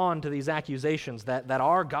respond to these accusations that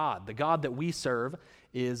our God, the God that we serve,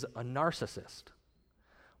 is a narcissist?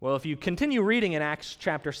 Well, if you continue reading in Acts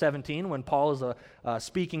chapter 17, when Paul is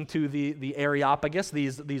speaking to the Areopagus,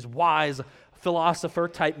 these wise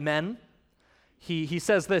philosopher-type men, he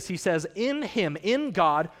says this. He says, "In him, in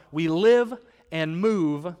God, we live and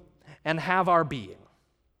move and have our being."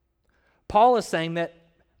 Paul is saying that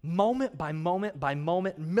moment by moment by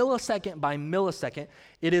moment, millisecond by millisecond,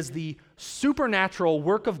 it is the supernatural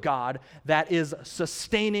work of God that is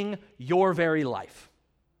sustaining your very life.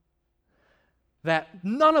 That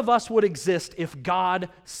none of us would exist if God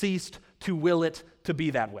ceased to will it to be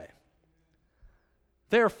that way.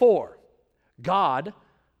 Therefore, God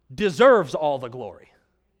deserves all the glory.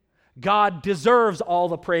 God deserves all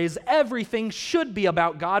the praise. Everything should be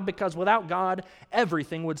about God, because without God,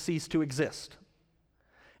 everything would cease to exist.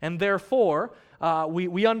 And therefore,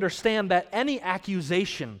 we understand that any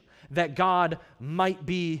accusation that God might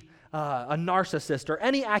be a narcissist, or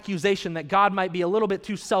any accusation that God might be a little bit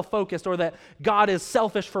too self-focused, or that God is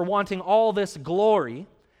selfish for wanting all this glory,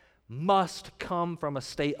 must come from a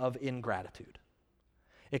state of ingratitude.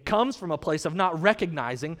 It comes from a place of not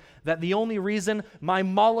recognizing that the only reason my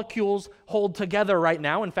molecules hold together right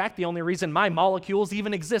now, in fact, the only reason my molecules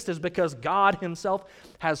even exist, is because God himself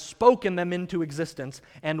has spoken them into existence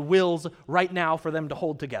and wills right now for them to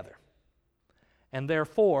hold together. And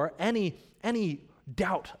therefore, any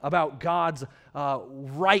doubt about God's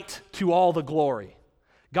right to all the glory.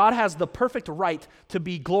 God has the perfect right to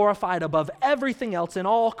be glorified above everything else in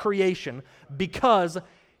all creation because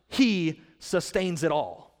he sustains it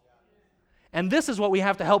all. And this is what we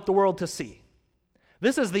have to help the world to see.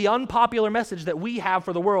 This is the unpopular message that we have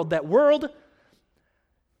for the world, that world,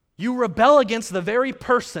 you rebel against the very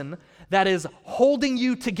person that is holding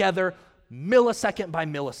you together millisecond by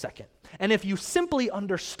millisecond. And if you simply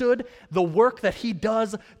understood the work that he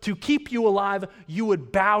does to keep you alive, you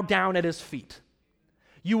would bow down at his feet.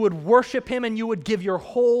 You would worship him, and you would give your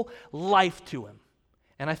whole life to him.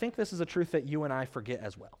 And I think this is a truth that you and I forget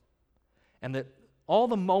as well. And that all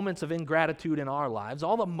the moments of ingratitude in our lives,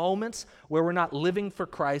 all the moments where we're not living for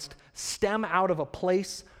Christ, stem out of a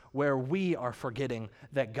place where we are forgetting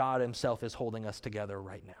that God himself is holding us together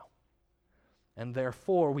right now. And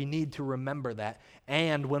therefore, we need to remember that.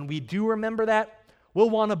 And when we do remember that, we'll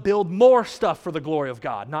want to build more stuff for the glory of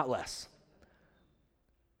God, not less.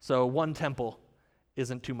 So one temple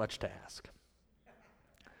isn't too much to ask.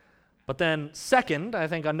 But then second, I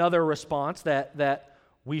think another response that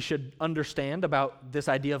we should understand about this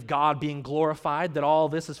idea of God being glorified, that all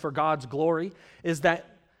this is for God's glory, is that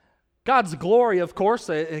God's glory, of course,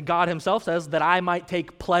 God himself says that I might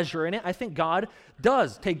take pleasure in it. I think God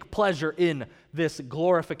does take pleasure in this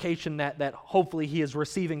glorification that hopefully he is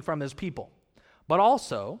receiving from his people. But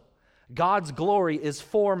also, God's glory is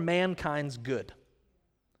for mankind's good.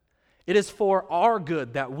 It is for our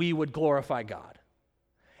good that we would glorify God.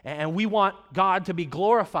 And we want God to be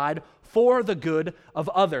glorified for the good of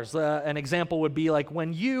others. An example would be like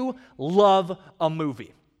when you love a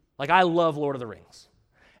movie. Like I love Lord of the Rings.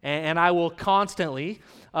 And I will constantly,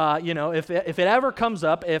 if it ever comes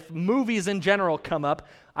up, if movies in general come up,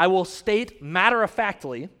 I will state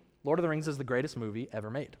matter-of-factly, Lord of the Rings is the greatest movie ever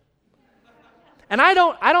made. And I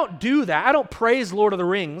don't do that. I don't praise Lord of the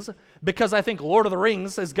Rings because I think Lord of the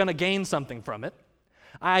Rings is going to gain something from it.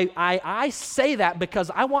 I say that because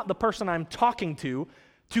I want the person I'm talking to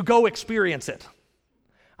go experience it.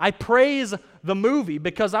 I praise the movie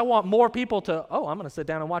because I want more people to, I'm going to sit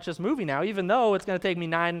down and watch this movie now, even though it's going to take me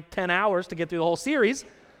 9-10 hours to get through the whole series.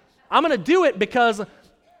 I'm going to do it because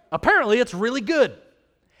apparently it's really good.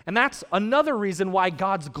 And that's another reason why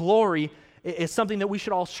God's glory is something that we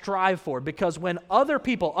should all strive for, because when other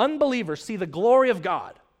people, unbelievers, see the glory of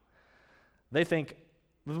God, they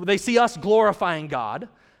see us glorifying God,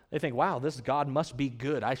 they think, wow, this God must be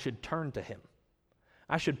good. I should turn to him.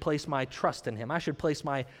 I should place my trust in him. I should place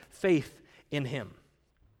my faith in him.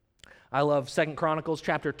 I love 2 Chronicles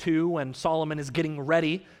chapter 2 when Solomon is getting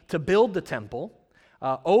ready to build the temple.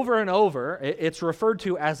 Over and over, it's referred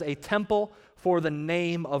to as a temple for the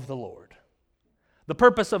name of the Lord. The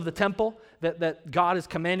purpose of the temple that God is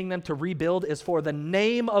commanding them to rebuild is for the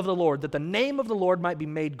name of the Lord, that the name of the Lord might be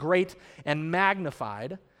made great and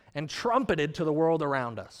magnified and trumpeted to the world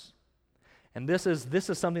around us. And this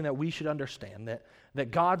is something that we should understand,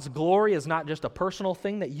 that God's glory is not just a personal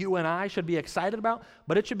thing that you and I should be excited about,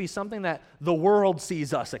 but it should be something that the world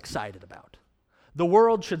sees us excited about. The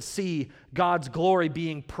world should see God's glory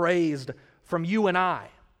being praised from you and I,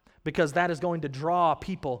 because that is going to draw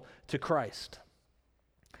people to Christ.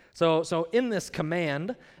 So in this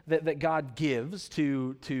command that God gives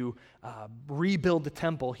to rebuild the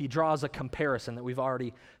temple, he draws a comparison that we've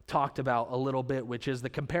already talked about a little bit, which is the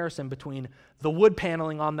comparison between the wood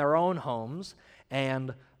paneling on their own homes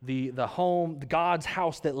and the home, God's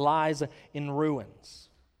house that lies in ruins.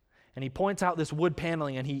 And he points out this wood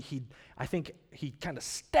paneling, and I think he kind of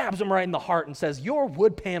stabs him right in the heart and says, your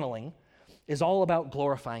wood paneling is all about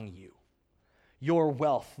glorifying you. Your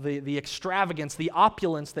wealth, the extravagance, the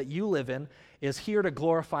opulence that you live in is here to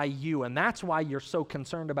glorify you, and that's why you're so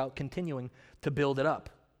concerned about continuing to build it up.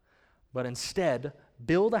 But instead,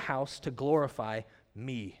 build a house to glorify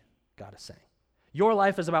me, God is saying. Your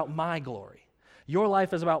life is about my glory. Your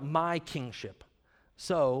life is about my kingship.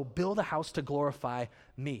 So build a house to glorify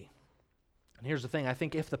me. And here's the thing, I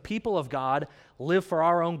think if the people of God live for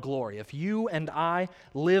our own glory, if you and I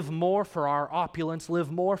live more for our opulence,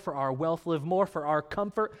 live more for our wealth, live more for our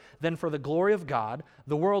comfort than for the glory of God,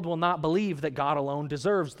 the world will not believe that God alone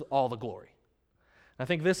deserves all the glory. I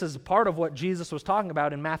think this is part of what Jesus was talking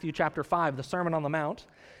about in Matthew chapter 5, the Sermon on the Mount.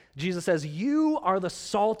 Jesus says, you are the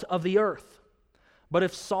salt of the earth, but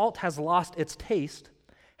if salt has lost its taste,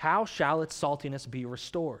 how shall its saltiness be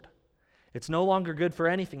restored? It's no longer good for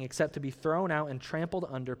anything except to be thrown out and trampled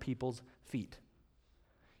under people's feet.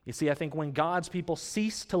 You see, I think when God's people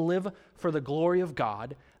cease to live for the glory of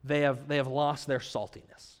God, they have lost their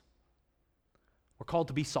saltiness. We're called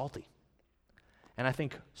to be salty. And I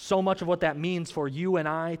think so much of what that means for you and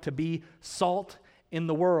I to be salt in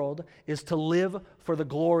the world is to live for the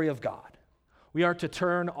glory of God. We are to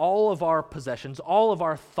turn all of our possessions, all of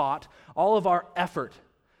our thought, all of our effort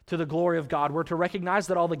to the glory of God. We're to recognize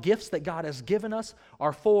that all the gifts that God has given us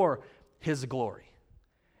are for His glory.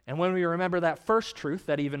 And when we remember that first truth,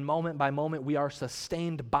 that even moment by moment we are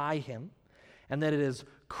sustained by Him, and that it is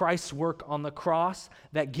Christ's work on the cross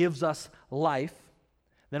that gives us life,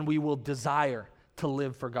 then we will desire to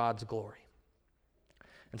live for God's glory.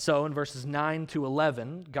 And so in verses 9 to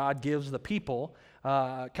 11, God gives the people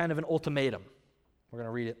kind of an ultimatum. We're going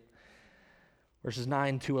to read it. Verses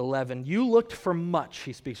 9 to 11, you looked for much,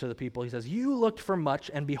 he speaks to the people. He says, you looked for much,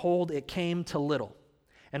 and behold, it came to little.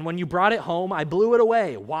 And when you brought it home, I blew it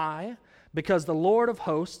away. Why? Because the Lord of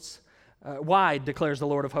hosts, why, declares the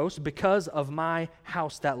Lord of hosts? Because of my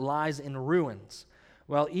house that lies in ruins,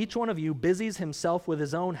 while each one of you busies himself with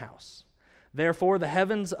his own house. Therefore the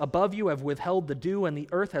heavens above you have withheld the dew, and the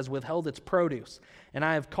earth has withheld its produce. And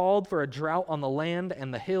I have called for a drought on the land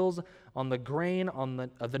and the hills, on the grain, on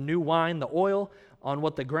the new wine, the oil, on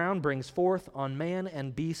what the ground brings forth, on man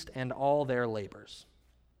and beast and all their labors.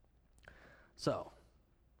 So,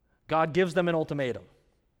 God gives them an ultimatum.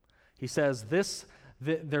 He says,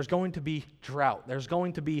 there's going to be drought. There's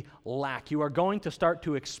going to be lack. You are going to start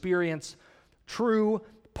to experience true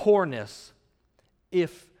poorness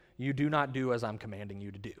if you do not do as I'm commanding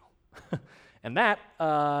you to do. And that,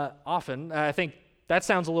 often, I think that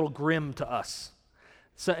sounds a little grim to us.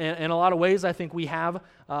 So in a lot of ways, I think we have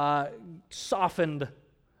softened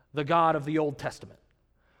the God of the Old Testament.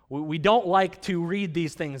 We don't like to read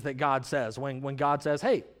these things that God says. When God says,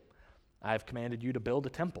 hey, I've commanded you to build a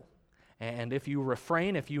temple. And if you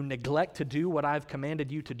refrain, if you neglect to do what I've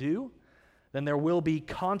commanded you to do, then there will be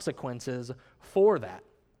consequences for that.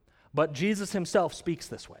 But Jesus himself speaks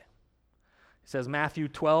this way. He says, Matthew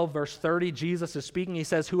 12, verse 30, Jesus is speaking. He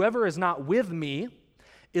says, whoever is not with me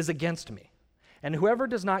is against me. And whoever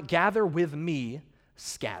does not gather with me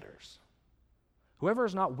scatters. Whoever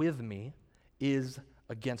is not with me is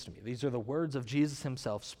against me. These are the words of Jesus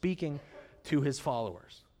himself speaking to his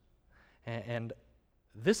followers. And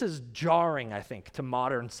this is jarring, I think, to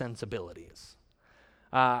modern sensibilities.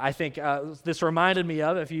 I think this reminded me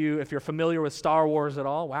of, if you're familiar with Star Wars at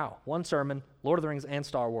all, wow, one sermon, Lord of the Rings and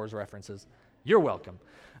Star Wars references. You're welcome.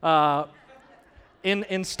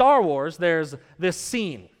 In Star Wars, there's this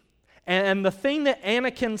scene. And the thing that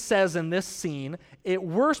Anakin says in this scene,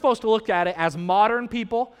 we're supposed to look at it as modern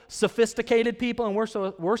people, sophisticated people, and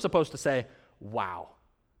we're supposed to say, wow,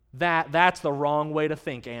 that's the wrong way to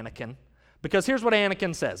think, Anakin. Because here's what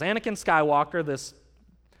Anakin says. Anakin Skywalker,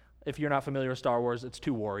 if you're not familiar with Star Wars, it's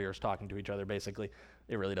two warriors talking to each other, basically.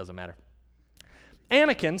 It really doesn't matter.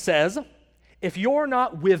 Anakin says, if you're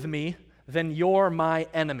not with me, then you're my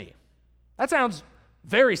enemy. That sounds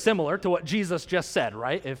very similar to what Jesus just said,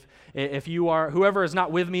 right? If you are, whoever is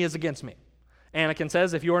not with me is against me. Anakin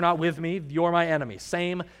says, if you're not with me, you're my enemy.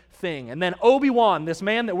 Same thing. And then Obi-Wan, this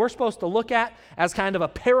man that we're supposed to look at as kind of a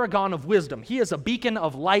paragon of wisdom. He is a beacon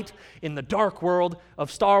of light in the dark world of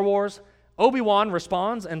Star Wars. Obi-Wan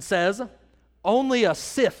responds and says, only a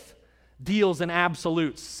Sith deals in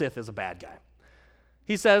absolutes. Sith is a bad guy.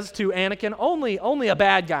 He says to Anakin, only a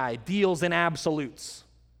bad guy deals in absolutes.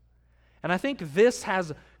 And I think this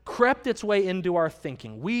has crept its way into our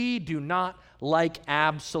thinking. We do not like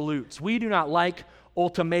absolutes. We do not like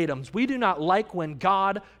ultimatums. We do not like when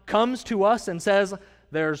God comes to us and says,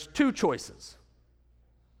 there's two choices.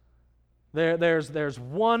 There's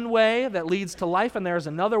one way that leads to life, and there's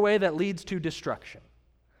another way that leads to destruction.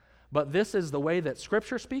 But this is the way that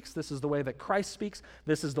Scripture speaks. This is the way that Christ speaks.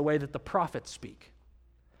 This is the way that the prophets speak.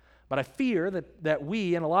 But I fear that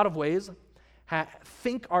we, in a lot of ways,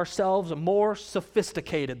 think ourselves more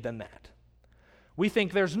sophisticated than that. We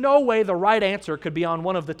think there's no way the right answer could be on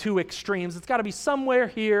one of the two extremes. It's got to be somewhere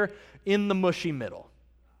here in the mushy middle.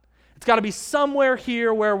 It's got to be somewhere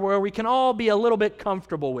here where we can all be a little bit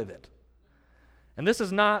comfortable with it. And this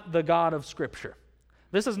is not the God of Scripture.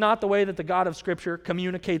 This is not the way that the God of Scripture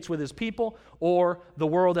communicates with His people or the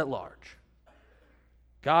world at large.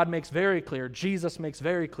 God makes very clear, Jesus makes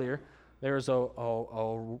very clear, there is a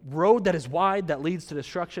road that is wide that leads to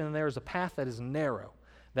destruction, and there is a path that is narrow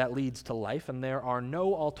that leads to life, and there are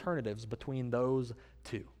no alternatives between those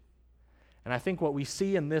two. And I think what we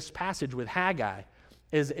see in this passage with Haggai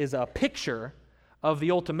is a picture of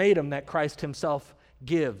the ultimatum that Christ Himself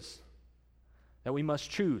gives, that we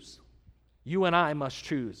must choose. You and I must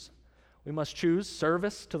choose. We must choose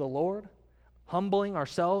service to the Lord, humbling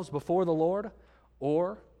ourselves before the Lord,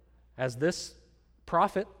 or, as this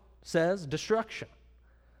prophet says, destruction.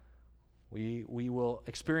 We will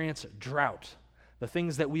experience drought. The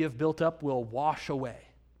things that we have built up will wash away.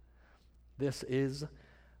 This is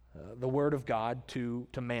the word of God to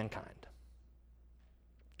mankind.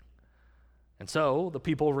 And so the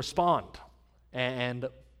people respond. And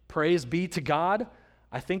praise be to God.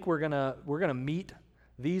 I think we're gonna meet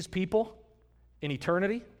these people in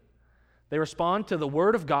eternity. They respond to the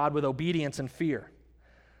word of God with obedience and fear.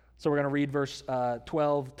 So we're going to read verse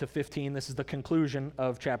 12 to 15. This is the conclusion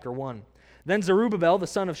of chapter 1. Then Zerubbabel, the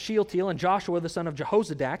son of Shealtiel, and Joshua, the son of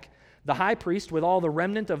Jehozadak, the high priest, with all the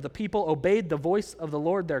remnant of the people, obeyed the voice of the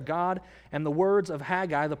Lord their God and the words of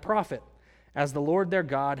Haggai the prophet, as the Lord their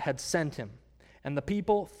God had sent him. And the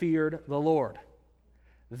people feared the Lord.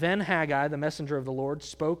 Then Haggai, the messenger of the Lord,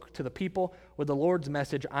 spoke to the people with the Lord's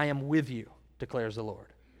message, I am with you, declares the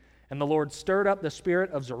Lord. And the Lord stirred up the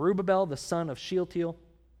spirit of Zerubbabel, the son of Shealtiel,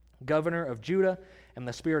 governor of Judah, and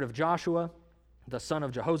the spirit of Joshua, the son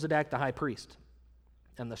of Jehozadak, the high priest,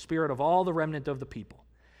 and the spirit of all the remnant of the people.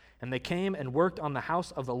 And they came and worked on the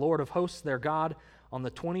house of the Lord of hosts, their God, on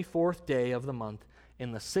the 24th day of the month,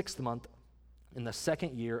 in the 6th month, in the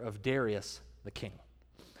 2nd year of Darius the king.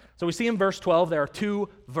 So we see in verse 12 there are two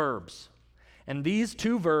verbs. And these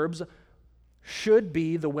two verbs should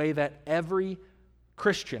be the way that every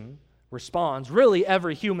Christian responds, really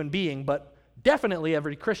every human being, but definitely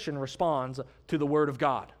every Christian responds to the Word of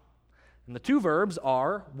God. And the two verbs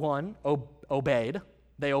are, one, obeyed.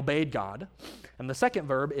 They obeyed God. And the second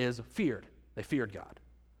verb is feared. They feared God.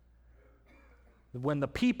 When the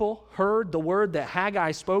people heard the word that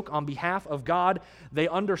Haggai spoke on behalf of God, they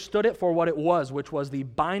understood it for what it was, which was the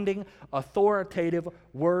binding, authoritative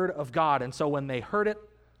word of God. And so when they heard it,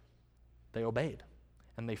 they obeyed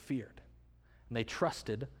and they feared. And they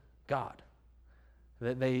trusted God.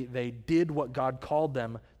 They did what God called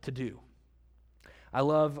them to do. I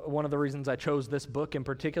love, one of the reasons I chose this book in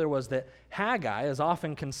particular was that Haggai is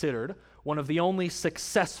often considered one of the only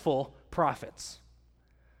successful prophets.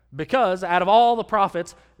 Because out of all the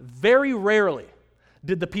prophets, very rarely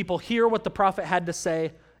did the people hear what the prophet had to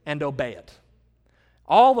say and obey it.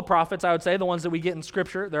 All the prophets, I would say, the ones that we get in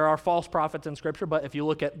Scripture, there are false prophets in Scripture, but if you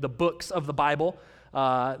look at the books of the Bible,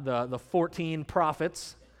 the 14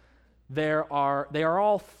 prophets, they are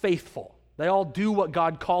all faithful. They all do what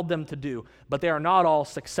God called them to do, but they are not all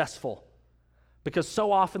successful. Because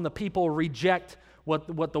so often the people reject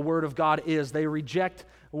what the Word of God is. They reject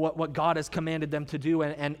what God has commanded them to do,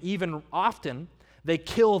 and even often they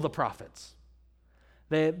kill the prophets.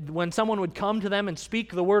 When someone would come to them and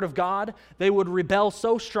speak the Word of God, they would rebel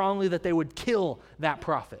so strongly that they would kill that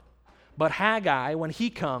prophet. But Haggai, when he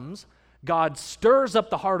comes, God stirs up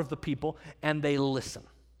the heart of the people, and they listen.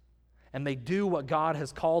 And they do what God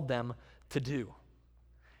has called them to do.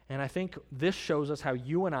 And I think this shows us how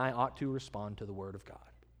you and I ought to respond to the Word of God.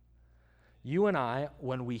 You and I,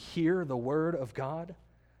 when we hear the Word of God,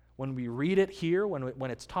 when we read it here,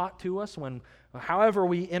 when it's taught to us, however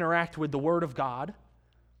we interact with the Word of God,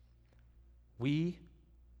 we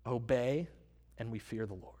obey and we fear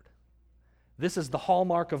the Lord. This is the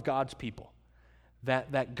hallmark of God's people,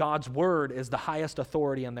 that God's Word is the highest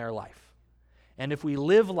authority in their life. And if we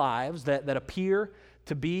live lives that appear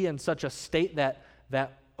to be in such a state that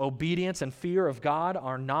obedience and fear of God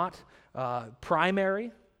are not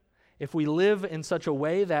primary, if we live in such a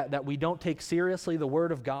way that we don't take seriously the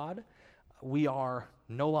Word of God, we are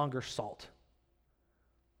no longer salt.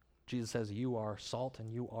 Jesus says, you are salt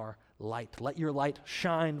and you are light. Let your light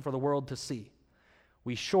shine for the world to see.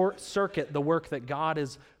 We short-circuit the work that God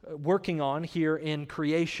is working on here in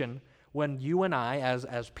creation when you and I,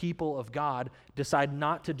 as people of God, decide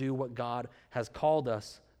not to do what God has called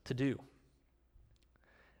us to do.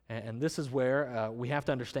 And this is where we have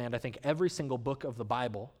to understand, I think every single book of the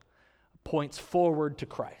Bible points forward to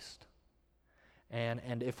Christ.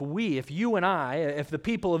 And if you and I, if the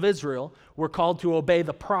people of Israel were called to obey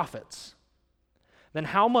the prophets, then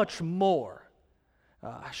how much more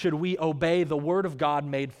should we obey the Word of God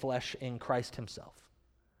made flesh in Christ himself?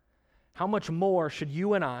 How much more should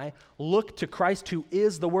you and I look to Christ, who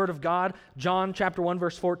is the Word of God? John chapter 1,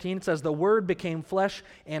 verse 14 says, the Word became flesh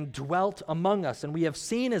and dwelt among us, and we have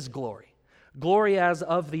seen his glory, glory as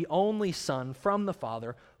of the only Son from the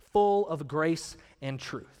Father, full of grace and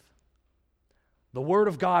truth. The Word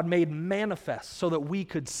of God made manifest so that we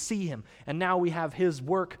could see him, and now we have his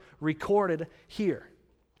work recorded here.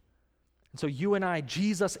 And so you and I,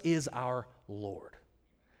 Jesus is our Lord.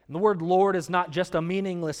 And the word Lord is not just a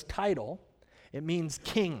meaningless title, it means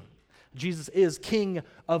king. Jesus is King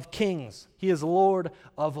of kings. He is Lord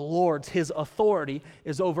of lords. His authority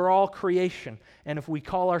is over all creation. And if we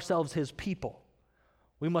call ourselves his people,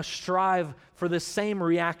 we must strive for this same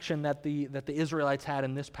reaction that the Israelites had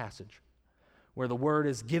in this passage, where the word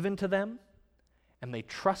is given to them, and they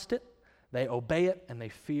trust it, they obey it, and they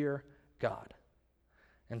fear God.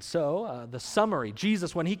 And so, the summary,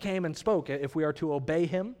 Jesus, when he came and spoke, if we are to obey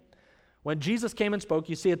him, when Jesus came and spoke,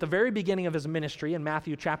 you see at the very beginning of his ministry in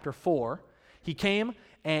Matthew chapter 4, he came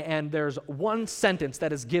and there's one sentence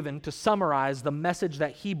that is given to summarize the message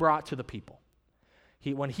that he brought to the people.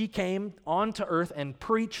 When he came onto earth and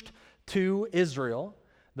preached to Israel,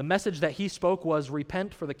 the message that he spoke was,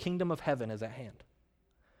 repent, for the kingdom of heaven is at hand.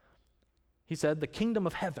 He said, the kingdom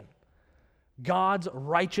of heaven, God's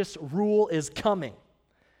righteous rule is coming.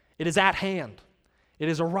 It is at hand. It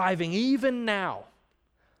is arriving even now.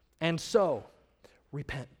 And so,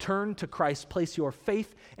 repent. Turn to Christ. Place your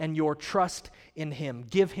faith and your trust in him.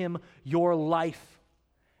 Give him your life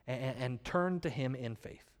and turn to him in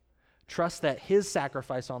faith. Trust that his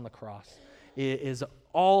sacrifice on the cross is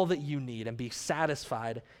all that you need, and be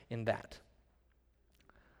satisfied in that.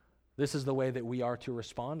 This is the way that we are to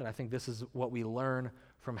respond, and I think this is what we learn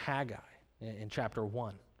from Haggai in chapter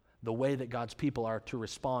 1, the way that God's people are to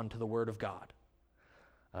respond to the Word of God.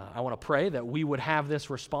 I want to pray that we would have this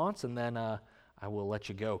response, and then I will let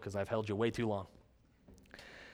you go because I've held you way too long.